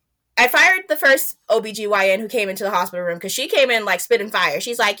I fired the first OBGYN who came into the hospital room because she came in like spitting fire.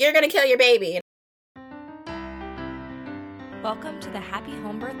 She's like, "You're going to kill your baby." Welcome to the Happy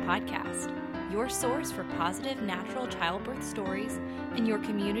Home Birth Podcast, your source for positive natural childbirth stories and your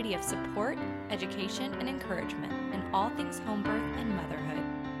community of support, education, and encouragement in all things home birth and motherhood.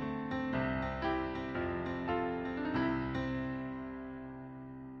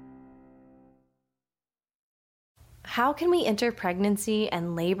 How can we enter pregnancy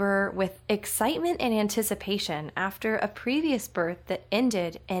and labor with excitement and anticipation after a previous birth that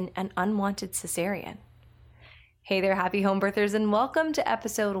ended in an unwanted cesarean? Hey there, happy home birthers, and welcome to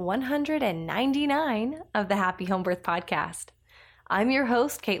episode 199 of the Happy Home Birth Podcast. I'm your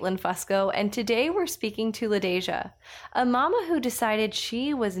host, Caitlin Fusco, and today we're speaking to LaDeja, a mama who decided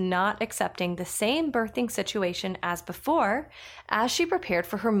she was not accepting the same birthing situation as before as she prepared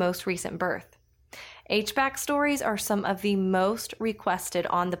for her most recent birth. HBAC stories are some of the most requested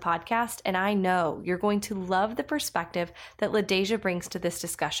on the podcast, and I know you're going to love the perspective that LaDeja brings to this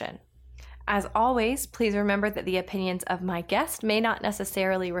discussion. As always, please remember that the opinions of my guest may not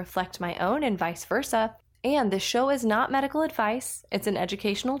necessarily reflect my own and vice versa, and the show is not medical advice, it's an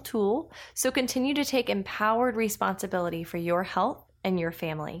educational tool, so continue to take empowered responsibility for your health and your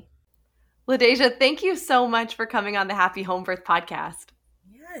family. LaDeja, thank you so much for coming on the Happy Home Birth Podcast.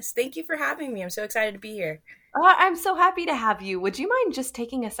 Yes, thank you for having me. I'm so excited to be here. I'm so happy to have you. Would you mind just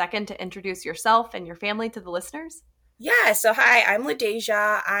taking a second to introduce yourself and your family to the listeners? Yeah, so hi, I'm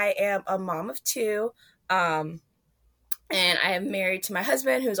LaDeja. I am a mom of two, and I am married to my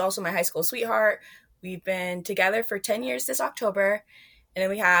husband, who's also my high school sweetheart. We've been together for 10 years this October, and then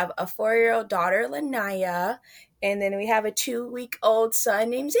we have a 4-year-old daughter, Lanaya, and then we have a 2-week-old son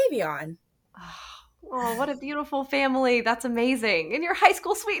named Xavion. Oh, what a beautiful family. That's amazing. And your high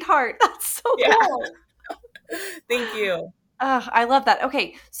school sweetheart. That's so cool. Thank you. I love that.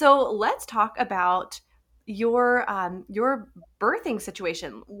 Okay, so let's talk about your birthing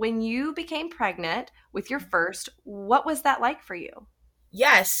situation. When you became pregnant with your first, what was that like for you?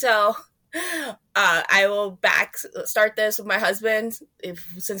 Yes, so I will start this with my husband.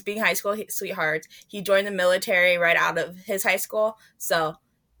 Since being high school sweethearts, he joined the military right out of his high school. So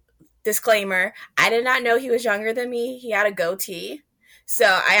disclaimer, I did not know he was younger than me. He had a goatee. So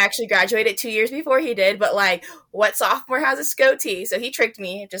I actually graduated 2 years before he did, but like, what sophomore has a goatee? So he tricked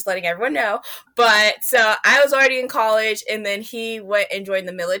me, just letting everyone know. But so I was already in college, and then he went and joined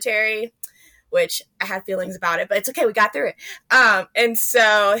the military, which I had feelings about it, but it's okay. We got through it. And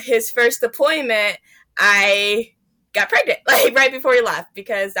so his first deployment, I got pregnant, like right before he left,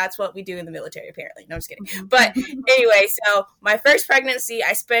 because that's what we do in the military, apparently. No, I'm just kidding. But anyway, so my first pregnancy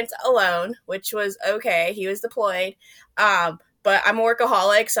I spent alone, which was okay. He was deployed. But I'm a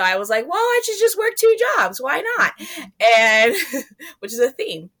workaholic, so I was like, well, I should just work 2 jobs. Why not? And which is a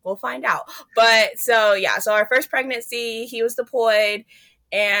theme. We'll find out. But so, yeah, so our first pregnancy, he was deployed,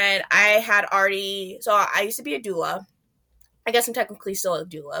 and I used to be a doula. I guess I'm technically still a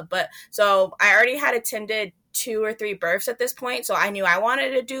doula, but so I already had attended 2 or 3 births at this point, so I knew I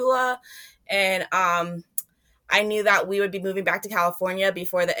wanted a doula, and I knew that we would be moving back to California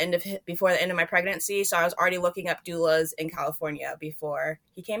before the end of my pregnancy, so I was already looking up doulas in California before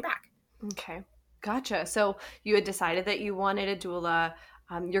he came back. Okay, gotcha. So you had decided that you wanted a doula.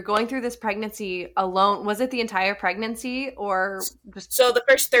 You're going through this pregnancy alone. Was it the entire pregnancy, or just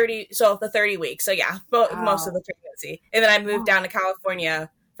the 30 weeks? So yeah, most of the pregnancy, and then I moved down to California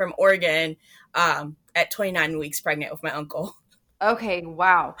from Oregon at 29 weeks pregnant with my uncle. Okay,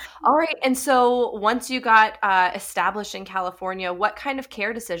 wow. All right. And so once you got established in California, what kind of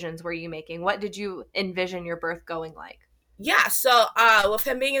care decisions were you making? What did you envision your birth going like? Yeah, so with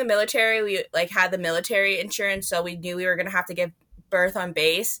him being in the military, we had the military insurance, so we knew we were going to have to give birth on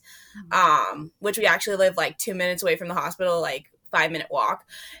base, which we actually live 2 minutes away from the hospital, 5-minute walk.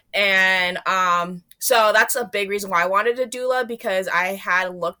 And so that's a big reason why I wanted a doula, because I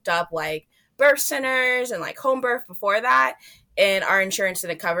had looked up birth centers and home birth before that, and our insurance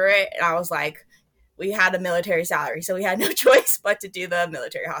didn't cover it. And I was like, we had a military salary, so we had no choice but to do the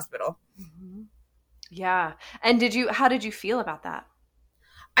military hospital. Mm-hmm. Yeah. And how did you feel about that?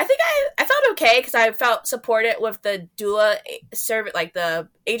 I think I felt okay, because I felt supported with the doula service, the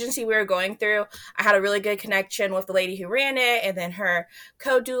agency we were going through. I had a really good connection with the lady who ran it, and then her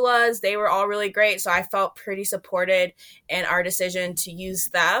co-doulas. They were all really great, so I felt pretty supported in our decision to use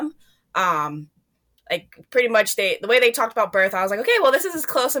them. Pretty much the way they talked about birth, I was like, okay, well, this is as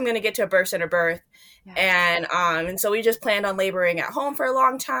close I'm going to get to a birth center birth. Yeah. And so we just planned on laboring at home for a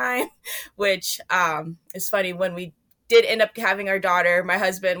long time, which is funny. When we did end up having our daughter, my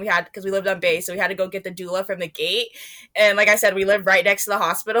husband, because we lived on base, so we had to go get the doula from the gate. And like I said, we lived right next to the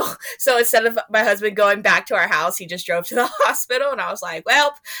hospital. So instead of my husband going back to our house, he just drove to the hospital. And I was like,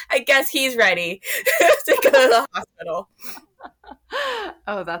 well, I guess he's ready to go to the hospital.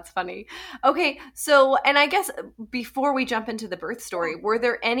 Oh, that's funny. Okay, so, and I guess before we jump into the birth story, were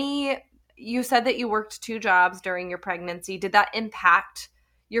there you said that you worked 2 jobs during your pregnancy. Did that impact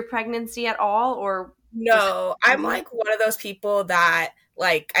your pregnancy at all, or? No, I'm like one of those people that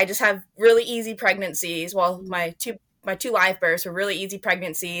like, I just have really easy pregnancies. Well, my two live births were really easy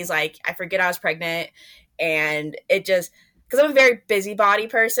pregnancies. Like, I forget I was pregnant, and it just, because I'm a very busybody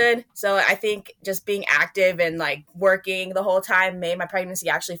person, so I think just being active and like working the whole time made my pregnancy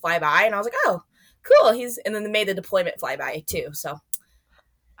actually fly by. And I was like, oh, cool. And then they made the deployment fly by too. So,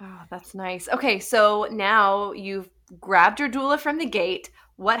 oh, that's nice. Okay, so now you've grabbed your doula from the gate.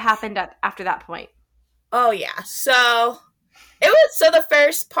 What happened after that point? Oh yeah, so the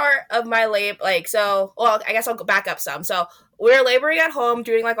first part of my labor, I guess I'll go back up some. So we were laboring at home,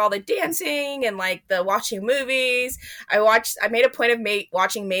 doing like all the dancing and like the watching movies. I made a point of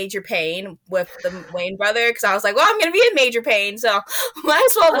watching Major Payne with the Wayne brother, because I was like, well, I'm gonna be in Major Payne, so might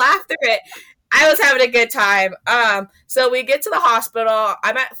as well laugh through it. I was having a good time. So we get to the hospital.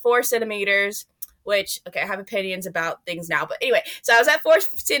 I'm at 4 centimeters. Which, okay, I have opinions about things now. But anyway, so I was at 4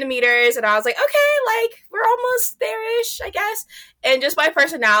 centimeters, and I was like, okay, like, we're almost there-ish, I guess. And just my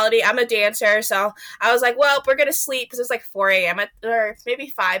personality, I'm a dancer, so I was like, well, we're going to sleep, because it's like 4 a.m. or maybe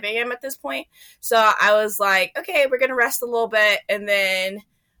 5 a.m. at this point. So I was like, okay, we're going to rest a little bit, and then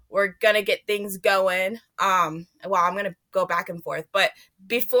we're going to get things going. I'm going to go back and forth. But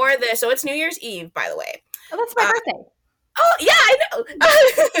before this, so it's New Year's Eve, by the way. Oh, that's my birthday. Oh, yeah, I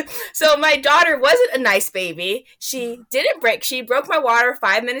know. So my daughter wasn't a nice baby. She broke my water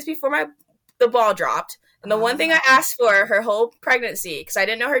 5 minutes before the ball dropped. And the one thing I asked for her whole pregnancy, because I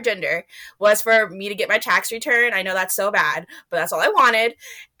didn't know her gender, was for me to get my tax return. I know that's so bad, but that's all I wanted.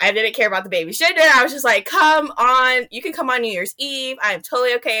 I didn't care about the baby's gender. I was just like, come on. You can come on New Year's Eve. I am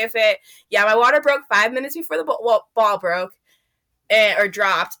totally okay with it. Yeah, my water broke 5 minutes before the ball broke or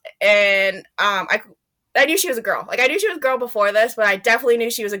dropped. And I knew she was a girl. Like, I knew she was a girl before this, but I definitely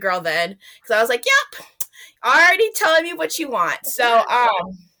knew she was a girl then. Because I was like, yep, already telling you what you want. So,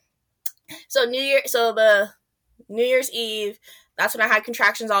 the New Year's Eve, that's when I had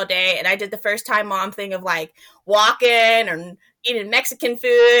contractions all day. And I did the first time mom thing of, like, walking and eating Mexican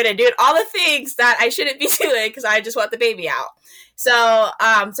food and doing all the things that I shouldn't be doing because I just want the baby out. So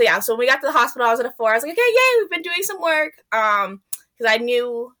when we got to the hospital, I was at a 4. I was like, okay, yay, we've been doing some work. Because I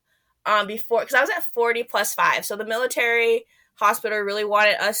knew... before, because I was at 40 plus 5, so the military hospital really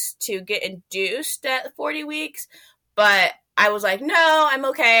wanted us to get induced at 40 weeks, but I was like, no, I'm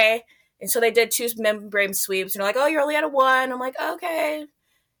okay. And so they did 2 membrane sweeps, and they're like, oh, you're only at a 1. I'm like, okay.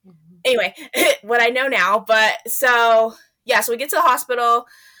 Mm-hmm. Anyway, what I know now, but so we get to the hospital,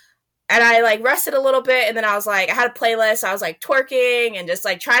 and I like rested a little bit, and then I was like, I had a playlist, so I was like twerking and just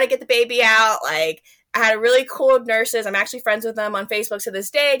like trying to get the baby out, like. I had really cool nurses. I'm actually friends with them on Facebook to this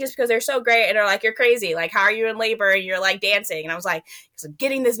day just because they're so great. And they're like, you're crazy. Like, how are you in labor? And you're like dancing. And I was like, because I'm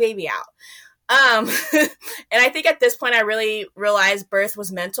getting this baby out. And I think at this point I really realized birth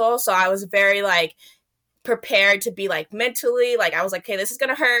was mental. So I was very like prepared to be like mentally, like I was like, okay, this is going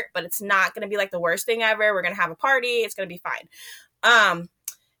to hurt, but it's not going to be like the worst thing ever. We're going to have a party. It's going to be fine.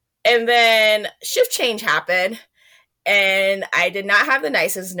 And then shift change happened, and I did not have the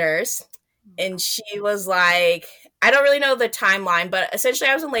nicest nurse. And she was like, I don't really know the timeline, but essentially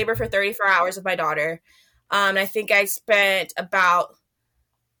I was in labor for 34 hours with my daughter. And I think I spent about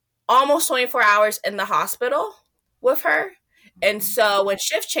almost 24 hours in the hospital with her. And so when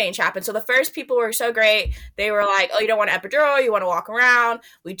shift change happened, so the first people were so great. They were like, oh, you don't want an epidural, you want to walk around.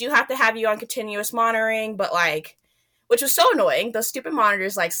 We do have to have you on continuous monitoring, but like, which was so annoying. Those stupid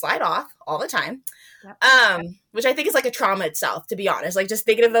monitors like slide off all the time. Yep. Which I think is like a trauma itself, to be honest. Like just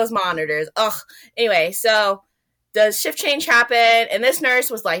thinking of those monitors. Ugh. Anyway, so the shift change happened, and this nurse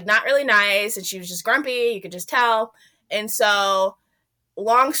was like not really nice, and she was just grumpy. You could just tell. And so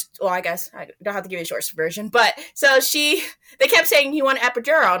I guess I don't have to give you a short version, but so they kept saying, you want an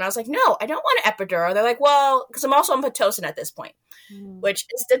epidural? And I was like, no, I don't want an epidural. They're like, well, because I'm also on Pitocin at this point, which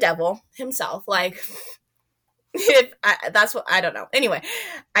is the devil himself. Like, that's what, I don't know. Anyway,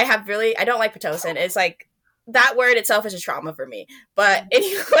 I don't like Pitocin. It's like, that word itself is a trauma for me. But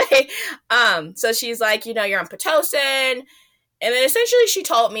anyway, so she's like, you're on Pitocin. And then essentially she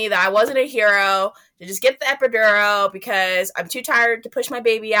told me that I wasn't a hero to just get the epidural because I'm too tired to push my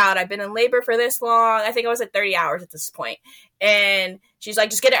baby out. I've been in labor for this long. I think I was at 30 hours at this point. And she's like,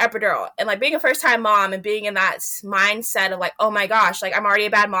 just get an epidural. And like being a first time mom and being in that mindset of like, oh my gosh, like I'm already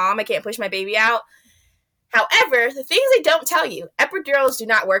a bad mom. I can't push my baby out. However, the things they don't tell you, epidurals do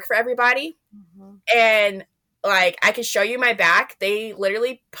not work for everybody. Mm-hmm. And like, I can show you my back. They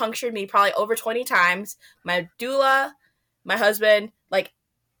literally punctured me probably over 20 times. My doula, my husband, like,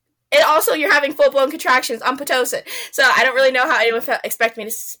 and also you're having full-blown contractions on Pitocin. So I don't really know how anyone expect me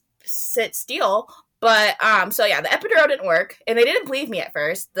to sit still. But, so yeah, the epidural didn't work. And they didn't believe me at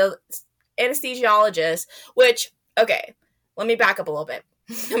first. The anesthesiologist, which, okay, let me back up a little bit.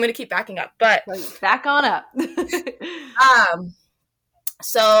 I'm going to keep backing up. But back on up.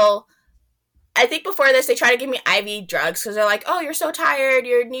 So I think before this, they tried to give me IV drugs because they're like, oh, you're so tired.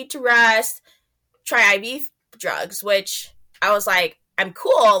 You need to rest. Try IV drugs, which I was like, I'm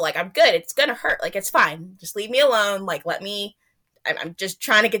cool. Like, I'm good. It's going to hurt. Like, it's fine. Just leave me alone. Like, I'm just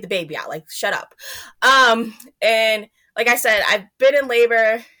trying to get the baby out. Like, shut up. And like I said, I've been in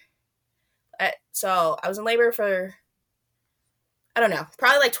labor. So I was in labor for, I don't know,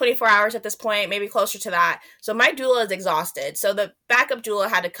 probably like 24 hours at this point, maybe closer to that. So my doula is exhausted. So the backup doula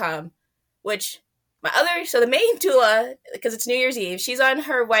had to come, which the main doula, because it's New Year's Eve, she's on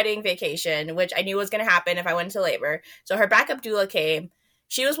her wedding vacation, which I knew was going to happen if I went into labor. So her backup doula came.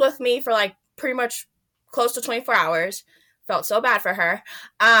 She was with me for like pretty much close to 24 hours. Felt so bad for her.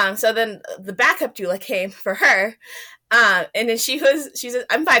 So then the backup doula came for her. And then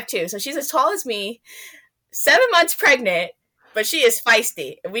I'm 5'2", so she's as tall as me, 7 months pregnant, but she is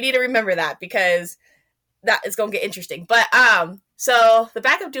feisty. And we need to remember that because that is going to get interesting. But, so the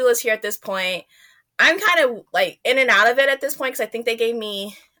backup doula is here at this point. I'm kind of like in and out of it at this point because I think they gave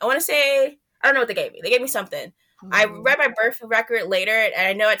me, I don't know what they gave me. They gave me something. Mm-hmm. I read my birth record later, and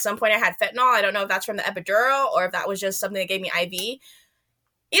I know at some point I had fentanyl. I don't know if that's from the epidural or if that was just something they gave me IV.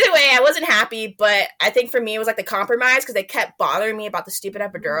 Either way, I wasn't happy, but I think for me it was like the compromise because they kept bothering me about the stupid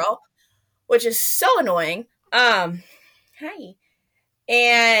epidural, which is so annoying. Hi.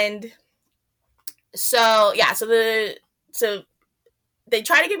 And so, yeah, so they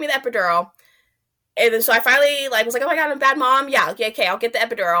tried to give me the epidural. And then so I finally was like, oh my God, I'm a bad mom. Yeah, okay, I'll get the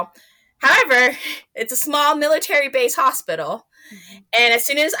epidural. However, it's a small military base hospital. Mm-hmm. And as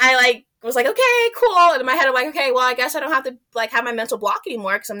soon as I was like, okay, cool. And in my head, I'm like, okay, well, I guess I don't have to have my mental block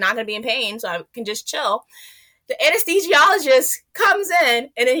anymore because I'm not going to be in pain. So I can just chill. The anesthesiologist comes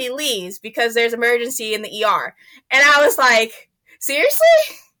in and then he leaves because there's emergency in the ER. And I was like, seriously?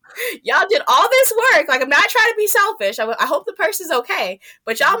 Y'all did all this work. Like, I'm not trying to be selfish. I hope the person's okay.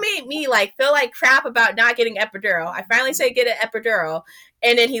 But y'all made me feel like crap about not getting epidural. I finally say get an epidural.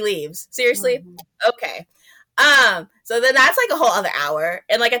 And then he leaves. Seriously? Mm-hmm. Okay. So then that's a whole other hour.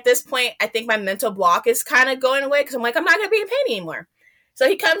 And at this point, I think my mental block is kind of going away because I'm like, I'm not going to be in pain anymore. So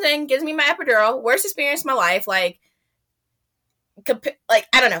he comes in, gives me my epidural. Worst experience of my life. I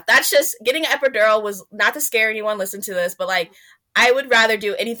don't know. That's just getting an epidural was not to scare anyone. Listen to this, but I would rather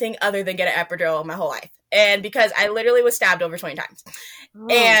do anything other than get an epidural in my whole life. And because I literally was stabbed over 20 times. Oh,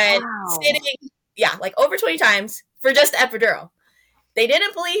 and wow. Sitting, over 20 times for just the epidural. They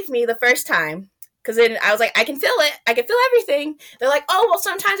didn't believe me the first time because then I was like, I can feel it. I can feel everything. They're like, oh, well,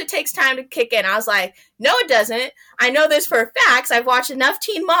 sometimes it takes time to kick in. I was like, no, it doesn't. I know this for facts. I've watched enough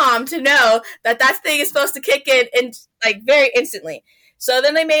Teen Mom to know that thing is supposed to kick in very instantly. So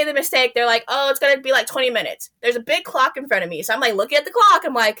then they made the mistake. They're like, oh, it's going to be 20 minutes. There's a big clock in front of me. So I'm looking at the clock.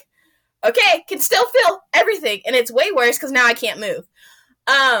 I'm like, okay, can still feel everything. And it's way worse because now I can't move.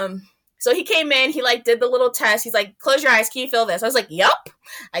 So he came in, he did the little test. He's like, close your eyes. Can you feel this? I was like, yup.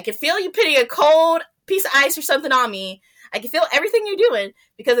 I can feel you putting a cold piece of ice or something on me. I can feel everything you're doing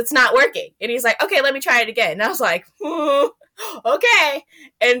because it's not working. And he's like, okay, let me try it again. And I was like, okay.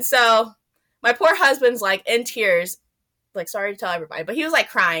 And so my poor husband's in tears. Sorry to tell everybody, but he was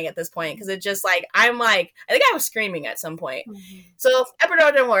crying at this point because it just I think I was screaming at some point. Mm-hmm. So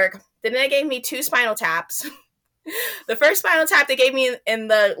epidural didn't work. Then they gave me 2 spinal taps. The first spinal tap they gave me in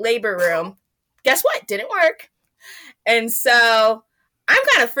the labor room, guess what? Didn't work. And so I'm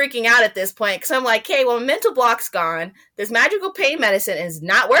kind of freaking out at this point because I'm like, okay, well, mental block's gone. This magical pain medicine is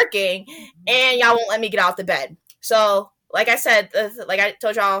not working, and y'all won't let me get out the bed. So like I said, I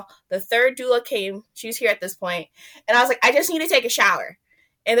told y'all, the third doula came. She's here at this point. And I was like, I just need to take a shower.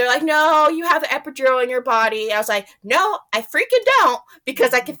 And they're like, no, you have the epidural in your body. I was like, no, I freaking don't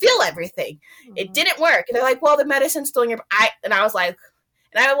because I can feel everything. Mm-hmm. It didn't work. And they're like, well, the medicine's still in your body. And I was like,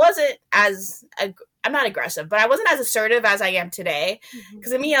 and I wasn't I'm not aggressive, but I wasn't as assertive as I am today.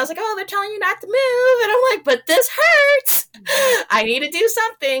 Because to me, I was like, oh, they're telling you not to move. And I'm like, but this hurts. Mm-hmm. I need to do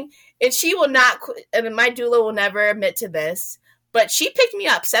something. and she will not, and my doula will never admit to this, but she picked me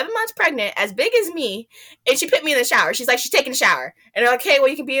up 7 months pregnant, as big as me, and she put me in the shower. She's like, she's taking a shower. And they're like, hey, well,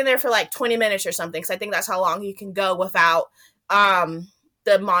 you can be in there for like 20 minutes or something, because I think that's how long you can go without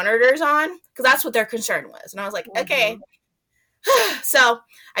the monitors on, because that's what their concern was. And I was like, okay. So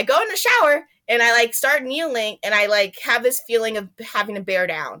I go in the shower, and I like start kneeling, and I like have this feeling of having to bear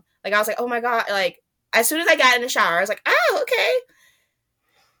down. Like I was like, oh my God. Like as soon as I got in the shower, I was like, oh,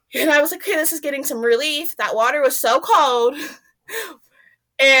 okay. And I was like, okay, this is getting some relief. That water was so cold.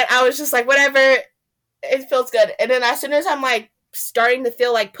 And I was just like, whatever, it feels good. And then as soon as I'm like starting to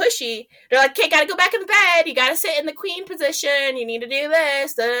feel like pushy, they're like, okay, gotta go back in the bed. You gotta sit in the queen position. You need to do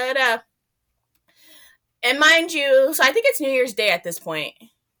this. Da, da, da. And mind you, so I think it's New Year's Day at this point.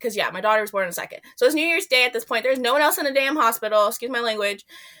 Because, yeah, my daughter was born on the 2nd. So it's New Year's Day at this point. There's no one else in the damn hospital. Excuse my language.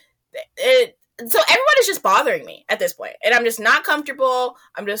 So everyone is just bothering me at this point. And I'm just not comfortable.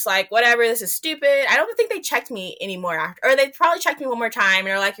 I'm just like, whatever, this is stupid. I don't think they checked me anymore after. Or they probably checked me one more time. And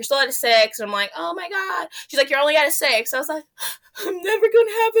they're like, you're still at a 6. And I'm like, oh my God. She's like, you're only at a 6. I was like, I'm never going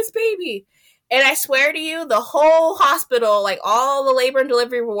to have this baby. And I swear to you, the whole hospital, like all the labor and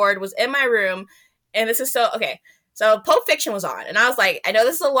delivery ward was in my room. And this is so, okay. So Pulp Fiction was on. And I was like, I know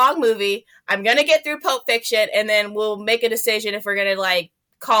this is a long movie. I'm going to get through Pulp Fiction. And then we'll make a decision if we're going to like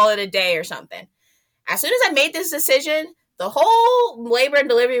call it a day or something. As soon as I made this decision, the whole labor and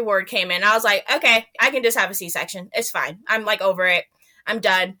delivery ward came in. I was like, okay, I can just have a C-section. It's fine. I'm like over it. I'm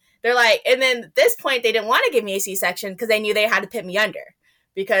done. They're like, and then at this point, they didn't want to give me a C-section because they knew they had to put me under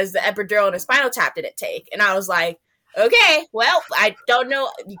because the epidural and the spinal tap didn't take. And I was like, okay, well, I don't know.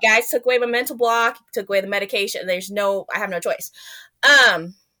 You guys took away my mental block, took away the medication. I have no choice.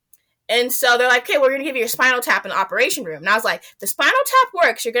 And so they're like, okay, we're going to give you your spinal tap in the operation room. And I was like, the spinal tap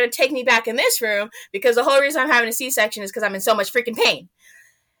works. You're going to take me back in this room because the whole reason I'm having a C-section is because I'm in so much freaking pain.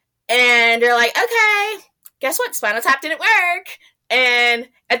 And they're like, okay, guess what? Spinal tap didn't work. And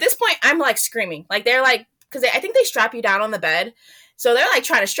at this point, I'm like screaming. Like they're like, because I think they strap you down on the bed. So they're like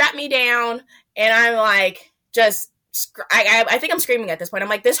trying to strap me down. And I'm like, I think I'm screaming at this point. I'm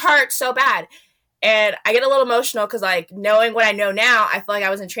like, this hurts so bad. And I get a little emotional because, like, knowing what I know now, I feel like I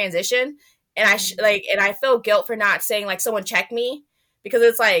was in transition, and and I feel guilt for not saying like someone check me, because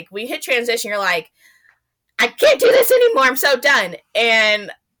it's like when you hit transition, you're like, I can't do this anymore. I'm so done. And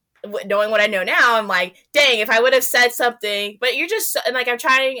knowing what I know now, I'm like, dang, if I would have said something. But you're just, and like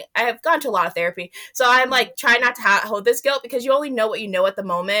I have gone to a lot of therapy, so I'm like trying not to hold this guilt because you only know what you know at the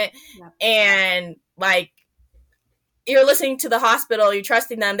moment, and like. You're listening to the hospital, you're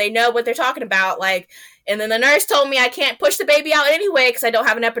trusting them, they know what they're talking about, like, and then the nurse told me I can't push the baby out anyway because I don't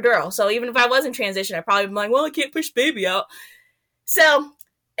have an epidural. So even if I was in transition, I'd probably be like, well, I can't push the baby out. So,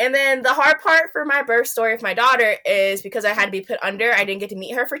 and then the hard part for my birth story with my daughter is because I had to be put under, I didn't get to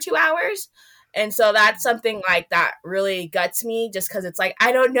meet her for 2 hours. And so that's something like that really guts me, just because it's like,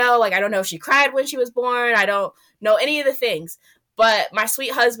 I don't know if she cried when she was born. I don't know any of the things. But my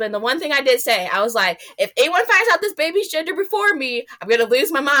sweet husband, the one thing I did say, I was like, if anyone finds out this baby's gender before me, I'm going to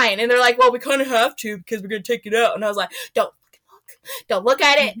lose my mind. And they're like, well, we kind of have to because we're going to take it out. And I was like, don't look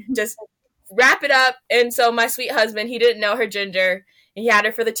at it. Just wrap it up. And so my sweet husband, he didn't know her gender. And he had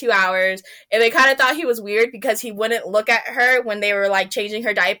her for the 2 hours. And they kind of thought he was weird because he wouldn't look at her when they were like changing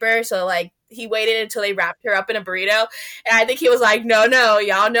her diaper. So like he waited until they wrapped her up in a burrito. And I think he was like, no,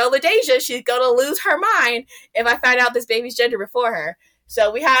 y'all know LaDeja, she's going to lose her mind if I find out this baby's gender before her.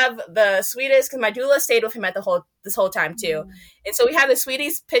 So we have the sweetest, because my doula stayed with him at this whole time too. And so we have the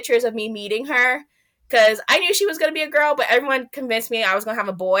sweetest pictures of me meeting her, because I knew she was going to be a girl, but everyone convinced me I was going to have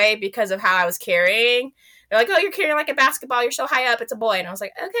a boy because of how I was carrying. They're like, oh, you're carrying like a basketball, you're so high up, it's a boy. And I was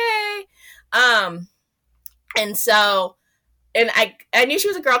like, okay. And so, and I knew she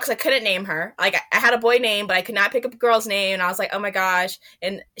was a girl because I couldn't name her. Like, I had a boy name, but I could not pick up a girl's name. And I was like, oh my gosh.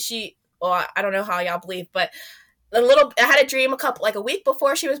 And well, I don't know how y'all believe, but I had a dream a week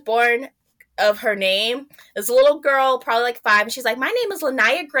before she was born of her name. This little girl, probably like 5, and she's like, my name is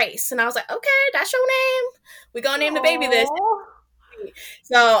Lanaya Grace. And I was like, okay, that's your name. We gonna name the baby this.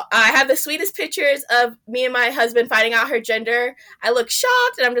 So I have the sweetest pictures of me and my husband finding out her gender. I look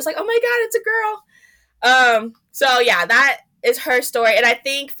shocked, and I'm just like, oh my God, it's a girl. So yeah, that is her story. And I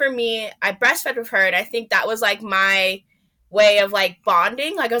think for me, I breastfed with her, and I think that was like my way of like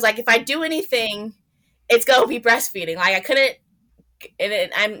bonding. Like I was like, if I do anything, it's gonna be breastfeeding. Like I couldn't,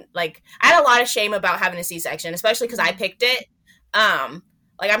 and I'm like, I had a lot of shame about having a C-section, especially because I picked it.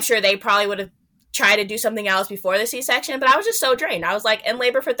 Like I'm sure they probably would have tried to do something else before the C-section, but I was just so drained. I was like in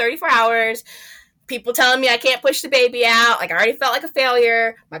labor for 34 hours. People telling me I can't push the baby out. Like I already felt like a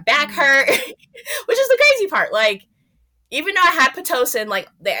failure. My back hurt, which is the crazy part. Like even though I had Pitocin, like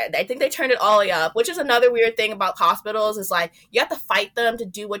I think they turned it all the way up, which is another weird thing about hospitals is like you have to fight them to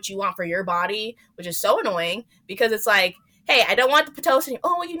do what you want for your body, which is so annoying because it's like, hey, I don't want the Pitocin.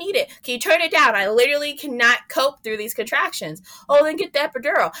 Oh, well, you need it. Can you turn it down? I literally cannot cope through these contractions. Oh, then get the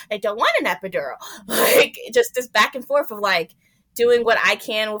epidural. I don't want an epidural. Like just this back and forth of like doing what I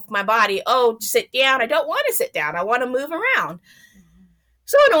can with my body. Oh, sit down. I don't want to sit down. I want to move around.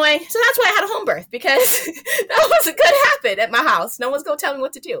 So annoying. So that's why I had a home birth, because that wasn't going to happen at my house. No one's going to tell me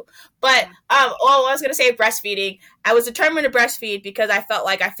what to do. But all I was going to say, breastfeeding. I was determined to breastfeed because I felt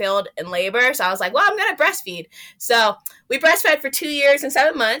like I failed in labor. So I was like, well, I'm going to breastfeed. So we breastfed for 2 years and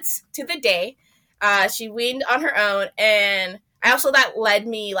 7 months to the day. She weaned on her own, and that led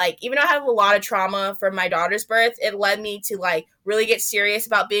me, like, even though I have a lot of trauma from my daughter's birth, it led me to, like, really get serious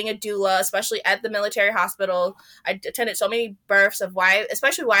about being a doula, especially at the military hospital. I attended so many births of wives,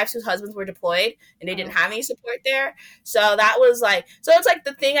 especially wives whose husbands were deployed, and they didn't have any support there. So that was, like, so it's, like,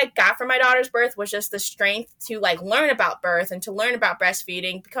 the thing I got from my daughter's birth was just the strength to, like, learn about birth and to learn about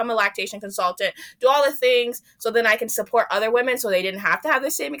breastfeeding, become a lactation consultant, do all the things so then I can support other women so they didn't have to have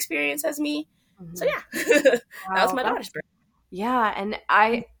the same experience as me. Mm-hmm. So, yeah, that was my daughter's birth. Yeah, and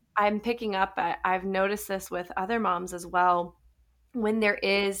I'm picking up, I've noticed this with other moms as well, when there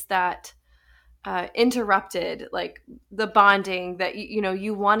is that interrupted, like the bonding that,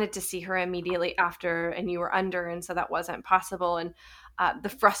 you wanted to see her immediately after and you were under, and so that wasn't possible. And the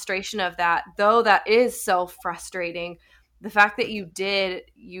frustration of that, though that is so frustrating, the fact that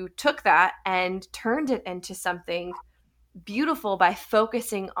you took that and turned it into something beautiful by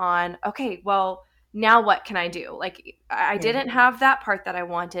focusing on, okay, well, now what can I do? Like, I didn't have that part that I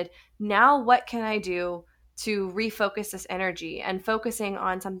wanted. Now what can I do to refocus this energy? And focusing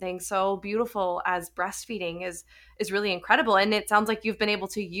on something so beautiful as breastfeeding is really incredible. And it sounds like you've been able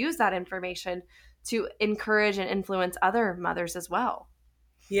to use that information to encourage and influence other mothers as well.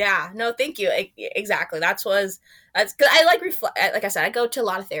 Yeah, no, thank you. Exactly. That's because I like reflect. Like I said, I go to a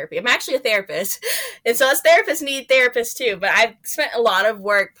lot of therapy. I'm actually a therapist, and so as therapists need therapists too. But I've spent a lot of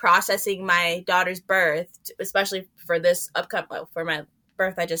work processing my daughter's birth, especially for this for my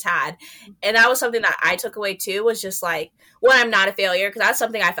birth I just had, and that was something that I took away too. Was just like, one, I'm not a failure, because that's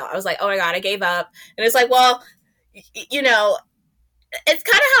something I felt. I was like, oh my god, I gave up, and it's like, well, it's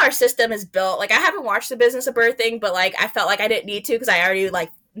kind of how our system is built. Like, I haven't watched The Business of Birthing, but like I felt like I didn't need to because I already like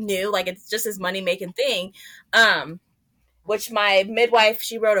knew, like, it's just this money making thing. Which my midwife,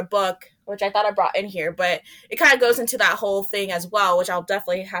 she wrote a book, which I thought I brought in here, but it kind of goes into that whole thing as well, which I'll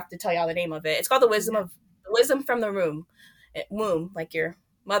definitely have to tell y'all the name of it. It's called The Wisdom from the Womb, like your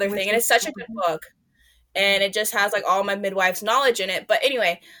mother thing, and it's such a good book, and it just has like all my midwife's knowledge in it. But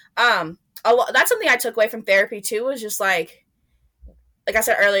anyway, that's something I took away from therapy too, was just like I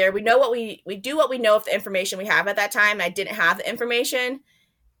said earlier, we know what we do what we know of the information we have at that time. I didn't have the information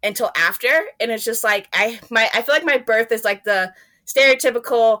until after, and it's just like I feel like my birth is like the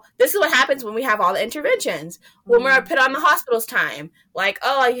stereotypical, this is what happens when we have all the interventions, when we're put on the hospital's time, like,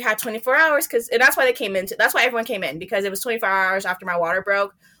 oh, you had 24 hours, and that's why everyone came in, because it was 24 hours after my water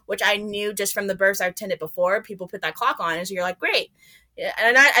broke, which I knew just from the births I attended before. People put that clock on, and so you're like, great. Yeah,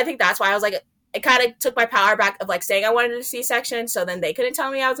 and I think that's why I was like, it kind of took my power back of like saying I wanted a C-section, so then they couldn't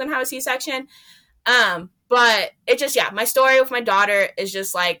tell me I was gonna have a C-section. But it just, my story with my daughter is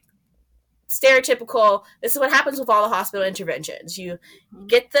just like stereotypical. This is what happens with all the hospital interventions. You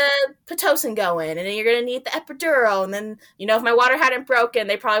get the Pitocin going, and then you're going to need the epidural. And then, if my water hadn't broken,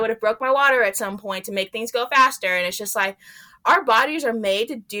 they probably would have broke my water at some point to make things go faster. And it's just like, our bodies are made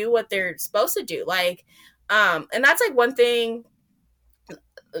to do what they're supposed to do. Like, and that's like one thing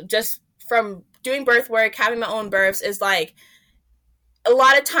just from doing birth work, having my own births, is like, a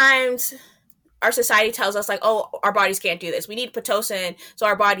lot of times our society tells us like, oh, our bodies can't do this. We need Pitocin so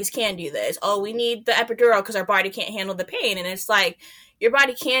our bodies can do this. Oh, we need the epidural because our body can't handle the pain. And it's like, your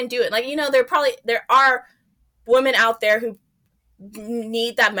body can do it. Like, there are women out there who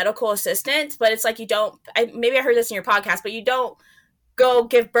need that medical assistance, but it's like, maybe I heard this in your podcast, but you don't go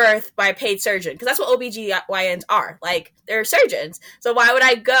give birth by a paid surgeon, because that's what OBGYNs are. Like, they're surgeons. So why would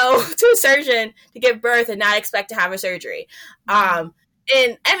I go to a surgeon to give birth and not expect to have a surgery?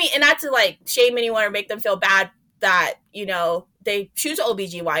 And I mean, and not to like shame anyone or make them feel bad that, they choose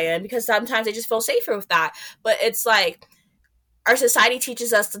OBGYN, because sometimes they just feel safer with that. But it's like, our society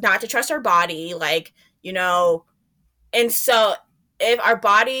teaches us not to trust our body, like, and so if our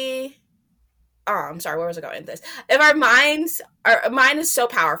body, I'm sorry, where was I going with this? If our mind is so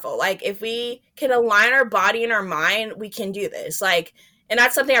powerful, like if we can align our body and our mind, we can do this. Like, And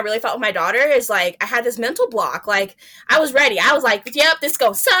that's something I really felt with my daughter is like, I had this mental block. Like, I was ready. I was like, yep, this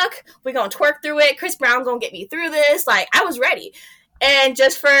gonna suck. We're gonna twerk through it. Chris Brown gonna get me through this. Like, I was ready. And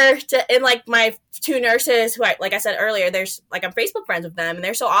and like my two nurses who like I said earlier, I'm Facebook friends with them and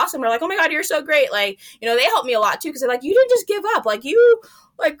they're so awesome. They're like, oh my God, you're so great. Like, you know, they helped me a lot too. Cause they're like, you didn't just give up. Like you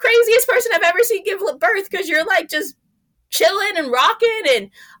like craziest person I've ever seen give birth. Cause you're like just chilling and rocking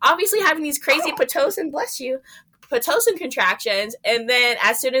and obviously having these crazy Pitocin, bless you, Pitocin contractions. And then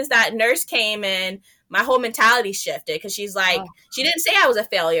as soon as that nurse came in, my whole mentality shifted. Cause she's like, she didn't say I was a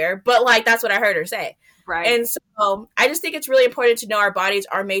failure, but like, that's what I heard her say. Right. And so I just think it's really important to know our bodies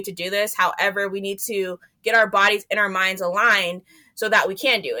are made to do this. However, we need to get our bodies and our minds aligned so that we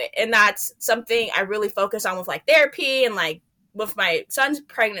can do it. And that's something I really focus on with like therapy and like with my son's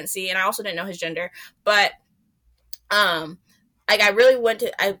pregnancy. And I also didn't know his gender, but like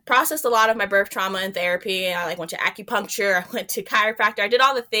I processed a lot of my birth trauma in therapy. I like went to acupuncture. I went to chiropractor. I did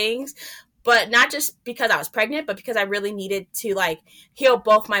all the things. But not just because I was pregnant, but because I really needed to like heal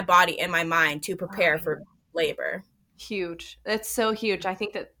both my body and my mind to prepare for labor. Huge. It's so huge. I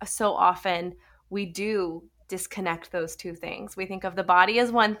think that so often we do disconnect those two things. We think of the body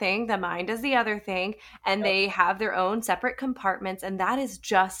as one thing, the mind as the other thing, and they have their own separate compartments. And that is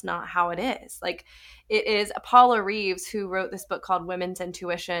just not how it is. Like it is Paula Reeves who wrote this book called Women's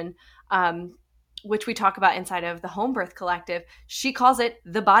Intuition, which we talk about inside of the Home Birth Collective. She calls it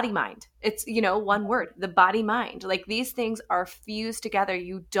the body mind. It's, you know, one word, the body mind. Like these things are fused together.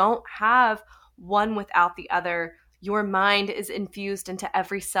 You don't have one without the other. Your mind is infused into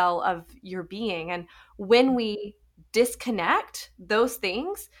every cell of your being. And when we disconnect those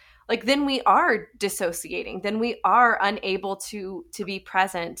things, like then we are dissociating, then we are unable to be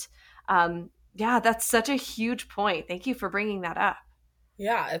present. Yeah, that's such a huge point. Thank you for bringing that up.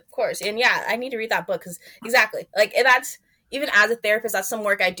 Yeah, of course. And yeah, I need to read that book because exactly. Like, and that's, even as a therapist, that's some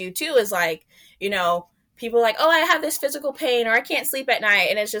work I do too, is like, you know, people are like, oh, I have this physical pain or I can't sleep at night.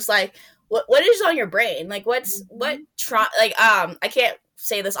 And it's just like, what is on your brain? Like, I can't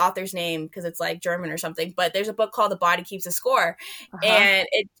say this author's name because it's like German or something, but there's a book called The Body Keeps the Score. And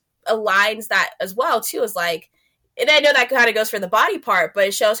it aligns that as well too, is like, and I know that kind of goes for the body part, but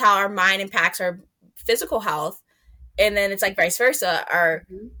it shows how our mind impacts our physical health. And then it's like vice versa. Or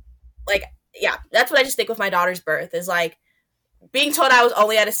like, yeah, that's what I just think with my daughter's birth is like being told I was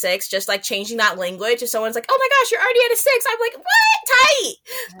only at a 6, just like changing that language. If someone's like, oh my gosh, you're already at a 6. I'm like, what? Tight.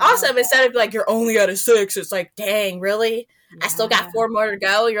 Awesome. Instead of like, you're only at a 6. It's like, dang, really? Yeah. I still got 4 more to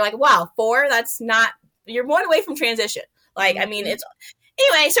go. You're like, wow, 4? That's not, you're 1 away from transition. Like, I mean, it's,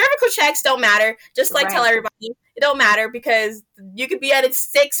 anyway, cervical checks don't matter. Just like tell everybody, it don't matter because you could be at a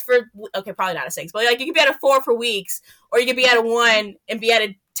 6 for, okay, probably not a 6, but like you could be at a 4 for weeks, or you could be at a 1 and be at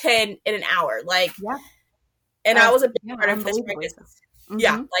a 10 in an hour. Like, and I was a big part of this.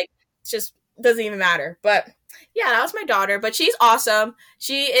 Yeah, like it's just doesn't even matter. But yeah, that was my daughter. But she's awesome.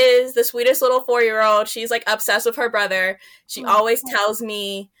 She is the sweetest little 4-year-old. She's like obsessed with her brother. She always tells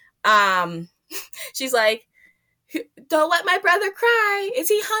me, she's like, don't let my brother cry. Is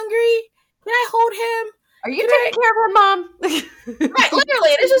he hungry? Can I hold him? Are you taking care of her, Mom? Right,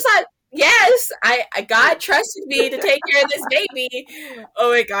 literally. And it's just like, yes, I God trusted me to take care of this baby.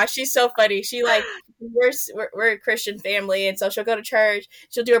 Oh my gosh, she's so funny. She like, we're a Christian family, and so she'll go to church.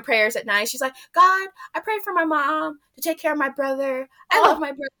 She'll do her prayers at night. She's like, God, I pray for my mom to take care of my brother. I love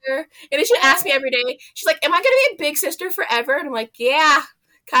my brother. And then she asks me every day. She's like, am I going to be a big sister forever? And I'm like, yeah,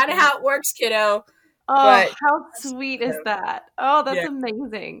 kind of how it works, kiddo. Oh, but how sweet is that? Oh, that's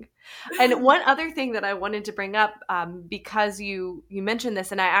amazing. And one other thing that I wanted to bring up, because you mentioned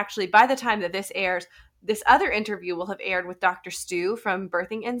this, and I actually, by the time that this airs, this other interview will have aired with Dr. Stu from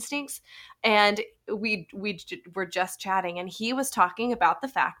Birthing Instincts. And we were just chatting, and he was talking about the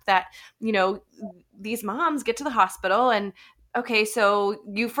fact that, you know, these moms get to the hospital and, okay, so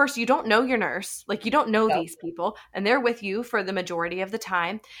you don't know your nurse, like you don't know these people, and they're with you for the majority of the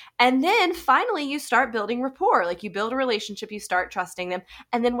time. And then finally you start building rapport, like you build a relationship, you start trusting them.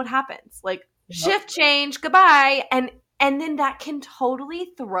 And then what happens? Like shift change, goodbye. And then that can totally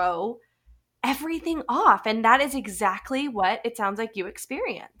throw everything off. And that is exactly what it sounds like you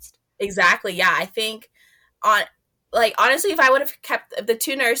experienced. Exactly. Yeah. I think honestly, if I would have kept the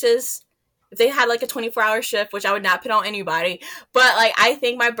 2 nurses, if they had like a 24-hour shift, which I would not put on anybody, but like, I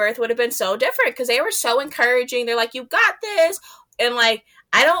think my birth would have been so different because they were so encouraging. They're like, you got this. And like,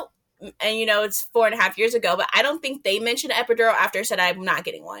 and you know, it's 4.5 years ago, but I don't think they mentioned epidural after I said I'm not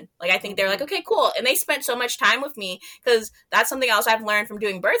getting one. Like, I think they're like, okay, cool. And they spent so much time with me because that's something else I've learned from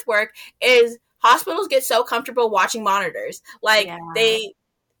doing birth work is hospitals get so comfortable watching monitors. Like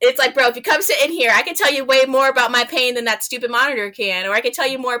it's like, bro, if you come sit in here, I can tell you way more about my pain than that stupid monitor can, or I can tell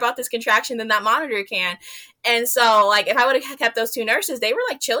you more about this contraction than that monitor can. And so, like, if I would have kept those two nurses, they were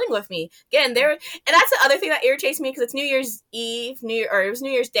like chilling with me. Again, and that's the other thing that irritates me, because it's New Year's Eve, or it was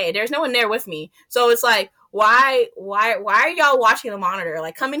New Year's Day. There's no one there with me, so it's like, why are y'all watching the monitor?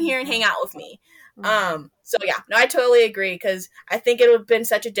 Like, come in here and hang out with me. So yeah, no, I totally agree, because I think it would have been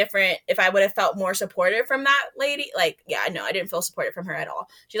such a different if I would have felt more supported from that lady. Like, yeah, no, I didn't feel supported from her at all.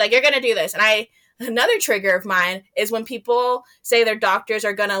 She's like, you're gonna do this, and another trigger of mine is when people say their doctors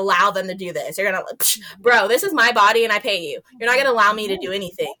are gonna allow them to do this. They're gonna, bro, this is my body and I pay you. You're not gonna allow me to do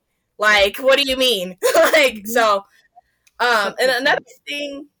anything. Like, what do you mean? Like, so, and another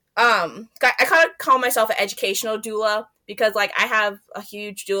thing, I kind of call myself an educational doula, because like I have a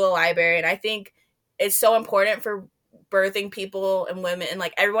huge doula library, and I think it's so important for birthing people and women and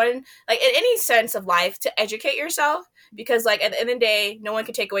like everyone, like in any sense of life, to educate yourself, because like at the end of the day, no one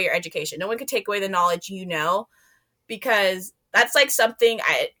can take away your education. No one can take away the knowledge, because that's like something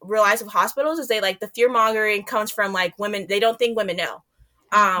I realize with hospitals is they like the fear mongering comes from like women. They don't think women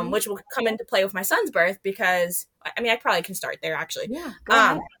know, which will come into play with my son's birth, because I mean, I probably can start there actually. Yeah. Go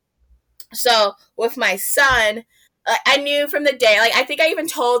ahead. So with my son, I knew from the day, like, I think I even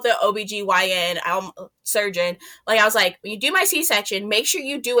told the OBGYN surgeon, like, I was like, when you do my C-section, make sure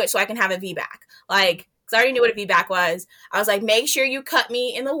you do it so I can have a VBAC. Like, because I already knew what a VBAC was. I was like, make sure you cut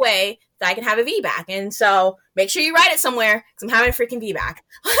me in the way that I can have a VBAC. And so make sure you write it somewhere, because I'm having a freaking VBAC.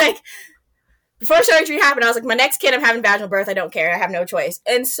 Like, before surgery happened, I was like, my next kid, I'm having vaginal birth. I don't care. I have no choice.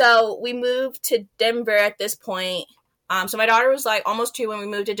 And so we moved to Denver at this point. So my daughter was like almost 2 when we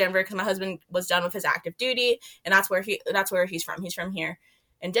moved to Denver, because my husband was done with his active duty, and that's where he's from. He's from here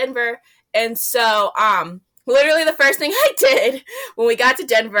in Denver. And so literally the first thing I did when we got to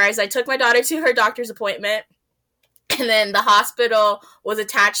Denver is I took my daughter to her doctor's appointment, and then the hospital was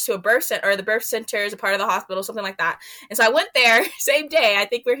attached to a birth center, or the birth center is a part of the hospital, something like that. And so I went there same day. I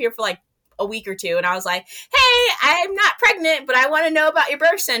think we were here for like a week or two, and I was like, hey, I'm not pregnant, but I want to know about your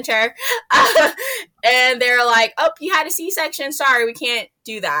birth center. And they're like, oh, you had a C-section, sorry, we can't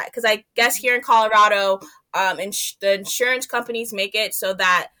do that, because I guess here in Colorado, the insurance companies make it so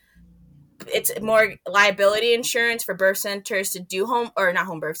that it's more liability insurance for birth centers to do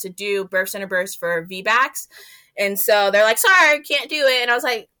to do birth center births for VBACs. And so they're like, sorry, can't do it. And I was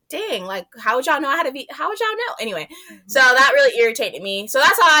like, dang, like, how would y'all know how would y'all know? Anyway, so that really irritated me. So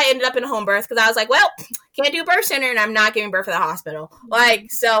that's how I ended up in a home birth, because I was like, well, can't do birth center, and I'm not giving birth at the hospital.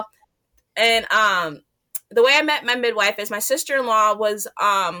 Like, so, and the way I met my midwife is my sister-in-law was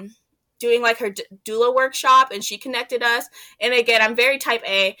doing like her doula workshop, and she connected us. And again, I'm very type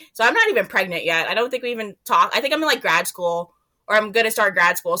A, so I'm not even pregnant yet. I don't think we even talk. I think I'm in like grad school, or I'm going to start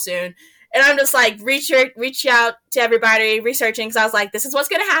grad school soon. And I'm just like reach out to everybody, researching, because I was like, this is what's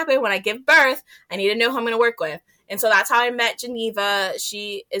going to happen when I give birth. I need to know who I'm going to work with. And so that's how I met Geneva.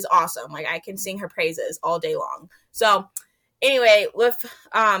 She is awesome. Like, I can sing her praises all day long. So anyway, with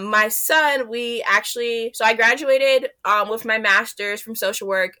my son, I graduated with my master's from social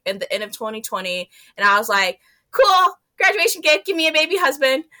work at the end of 2020. And I was like, cool, graduation gift, give me a baby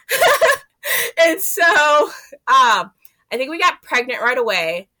husband. And so I think we got pregnant right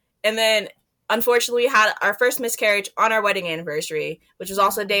away. And then, unfortunately, we had our first miscarriage on our wedding anniversary, which was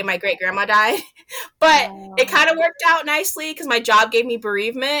also the day my great-grandma died. But it kind of worked out nicely, because my job gave me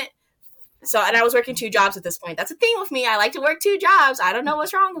bereavement. So, and I was working 2 jobs at this point. That's a thing with me. I like to work 2 jobs. I don't know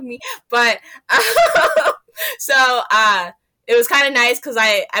what's wrong with me. But, so, it was kind of nice, because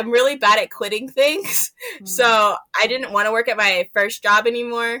I'm really bad at quitting things. So, I didn't want to work at my first job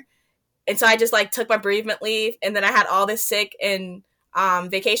anymore. And so, I just, like, took my bereavement leave. And then I had all this sick and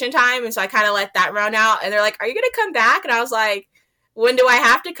vacation time, and so I kind of let that run out. And they're like, are you gonna come back? And I was like, when do I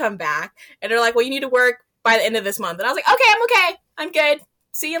have to come back? And they're like, well, you need to work by the end of this month. And I was like, okay, I'm good,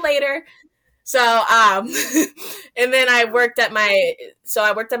 see you later. So and then I worked at my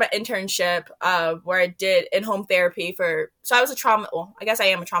internship where I did in-home therapy so I was I guess I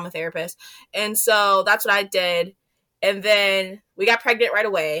am a trauma therapist. And so that's what I did. And then we got pregnant right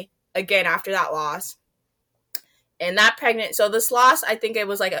away, again after that loss. And so this loss, I think it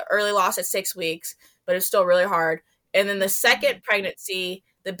was like an early loss at 6 weeks, but it's still really hard. And then the second pregnancy,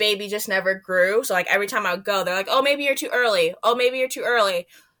 the baby just never grew. So like every time I would go, they're like, oh, maybe you're too early. Oh, maybe you're too early.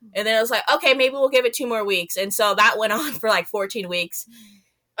 And then it was like, okay, maybe we'll give it 2 more weeks. And so that went on for like 14 weeks.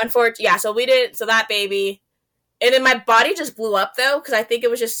 Unfortunately, yeah, so that baby. And then my body just blew up though, because I think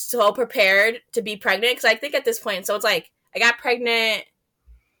it was just so prepared to be pregnant. Because I think at this point, so it's like I got pregnant.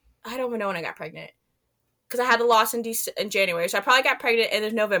 I don't even know when I got pregnant, because I had the loss in January. So I probably got pregnant end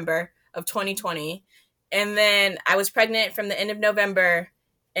of November of 2020. And then I was pregnant from the end of November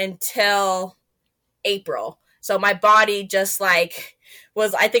until April. So my body just like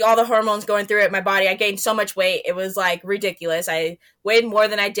was, I think all the hormones going through it, my body, I gained so much weight. It was like ridiculous. I weighed more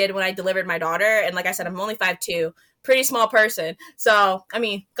than I did when I delivered my daughter. And like I said, I'm only 5'2", pretty small person. So, I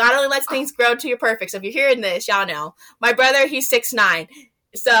mean, God only lets things grow till you're perfect. So if you're hearing this, y'all know. My brother, he's 6'9".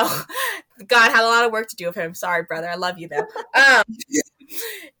 So God had a lot of work to do with him. Sorry, brother. I love you though.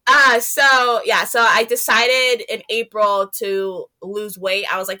 So I decided in April to lose weight.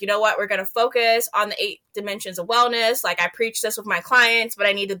 I was like, you know what? We're going to focus on the 8 dimensions of wellness. Like I preach this with my clients, but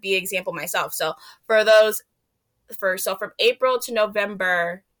I need to be an example myself. So from April to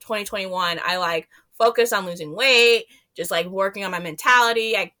November 2021, I like focused on losing weight, just like working on my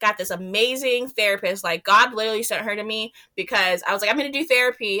mentality. I got this amazing therapist. Like God literally sent her to me because I was like, I'm going to do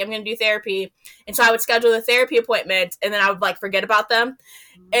therapy. And so I would schedule the therapy appointments and then I would like forget about them.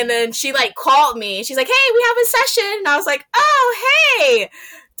 And then she like called me and she's like, hey, we have a session. And I was like, oh, hey,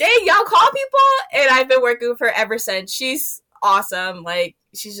 dang, y'all call people. And I've been working with her ever since. She's awesome. Like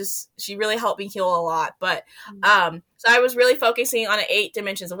she really helped me heal a lot. But, so I was really focusing on the 8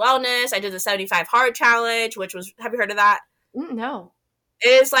 dimensions of wellness. I did the 75 hard challenge, which was, have you heard of that? No.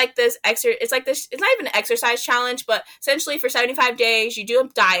 It's like this it's not even an exercise challenge, but essentially for 75 days you do a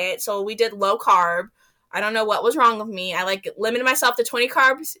diet. So we did low carb. I don't know what was wrong with me. I like limited myself to 20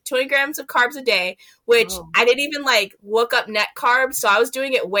 grams of carbs a day, which I didn't even like look up net carbs. So I was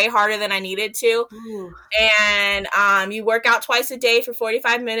doing it way harder than I needed to. Ooh. And you work out twice a day for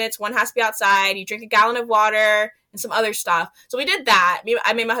 45 minutes. One has to be outside. You drink a gallon of water and some other stuff. So we did that.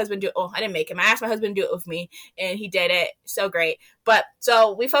 I made my husband do it. Oh, I didn't make him. I asked my husband to do it with me and he did it. So great. But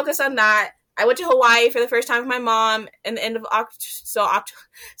so we focused on that. I went to Hawaii for the first time with my mom in the end of October.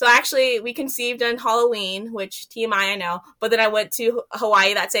 So actually we conceived on Halloween, which TMI, I know. But then I went to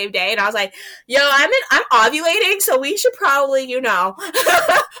Hawaii that same day and I was like, yo, I'm ovulating. So we should probably,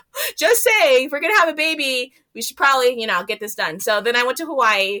 just saying, if we're going to have a baby, we should probably, get this done. So then I went to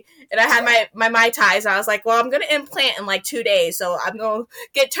Hawaii and I had my Mai Tais. And I was like, well, I'm going to implant in like 2 days. So I'm going to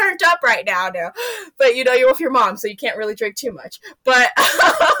get turned up right now. But you're with your mom, so you can't really drink too much. But,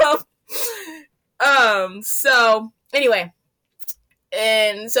 so anyway,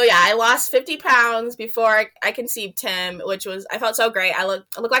 and so yeah, I lost 50 pounds before I conceived Tim, which was, I felt so great. I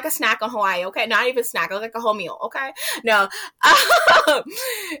look like a snack on Hawaii. Okay. Not even a snack. I look like a whole meal. Okay. No.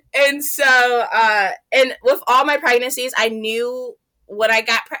 And so, and with all my pregnancies, I knew when I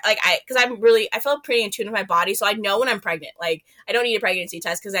got, cause I feel pretty in tune with my body. So I know when I'm pregnant, like I don't need a pregnancy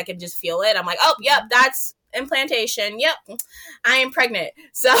test cause I can just feel it. I'm like, oh, yep, that's implantation. Yep. I am pregnant.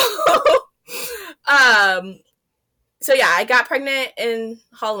 So, so yeah, I got pregnant on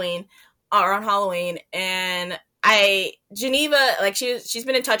Halloween, and Geneva, like she's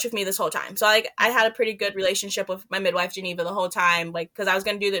been in touch with me this whole time. So like I had a pretty good relationship with my midwife, Geneva, the whole time, like, cause I was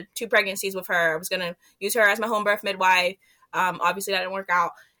going to do the 2 pregnancies with her. I was going to use her as my home birth midwife. Obviously that didn't work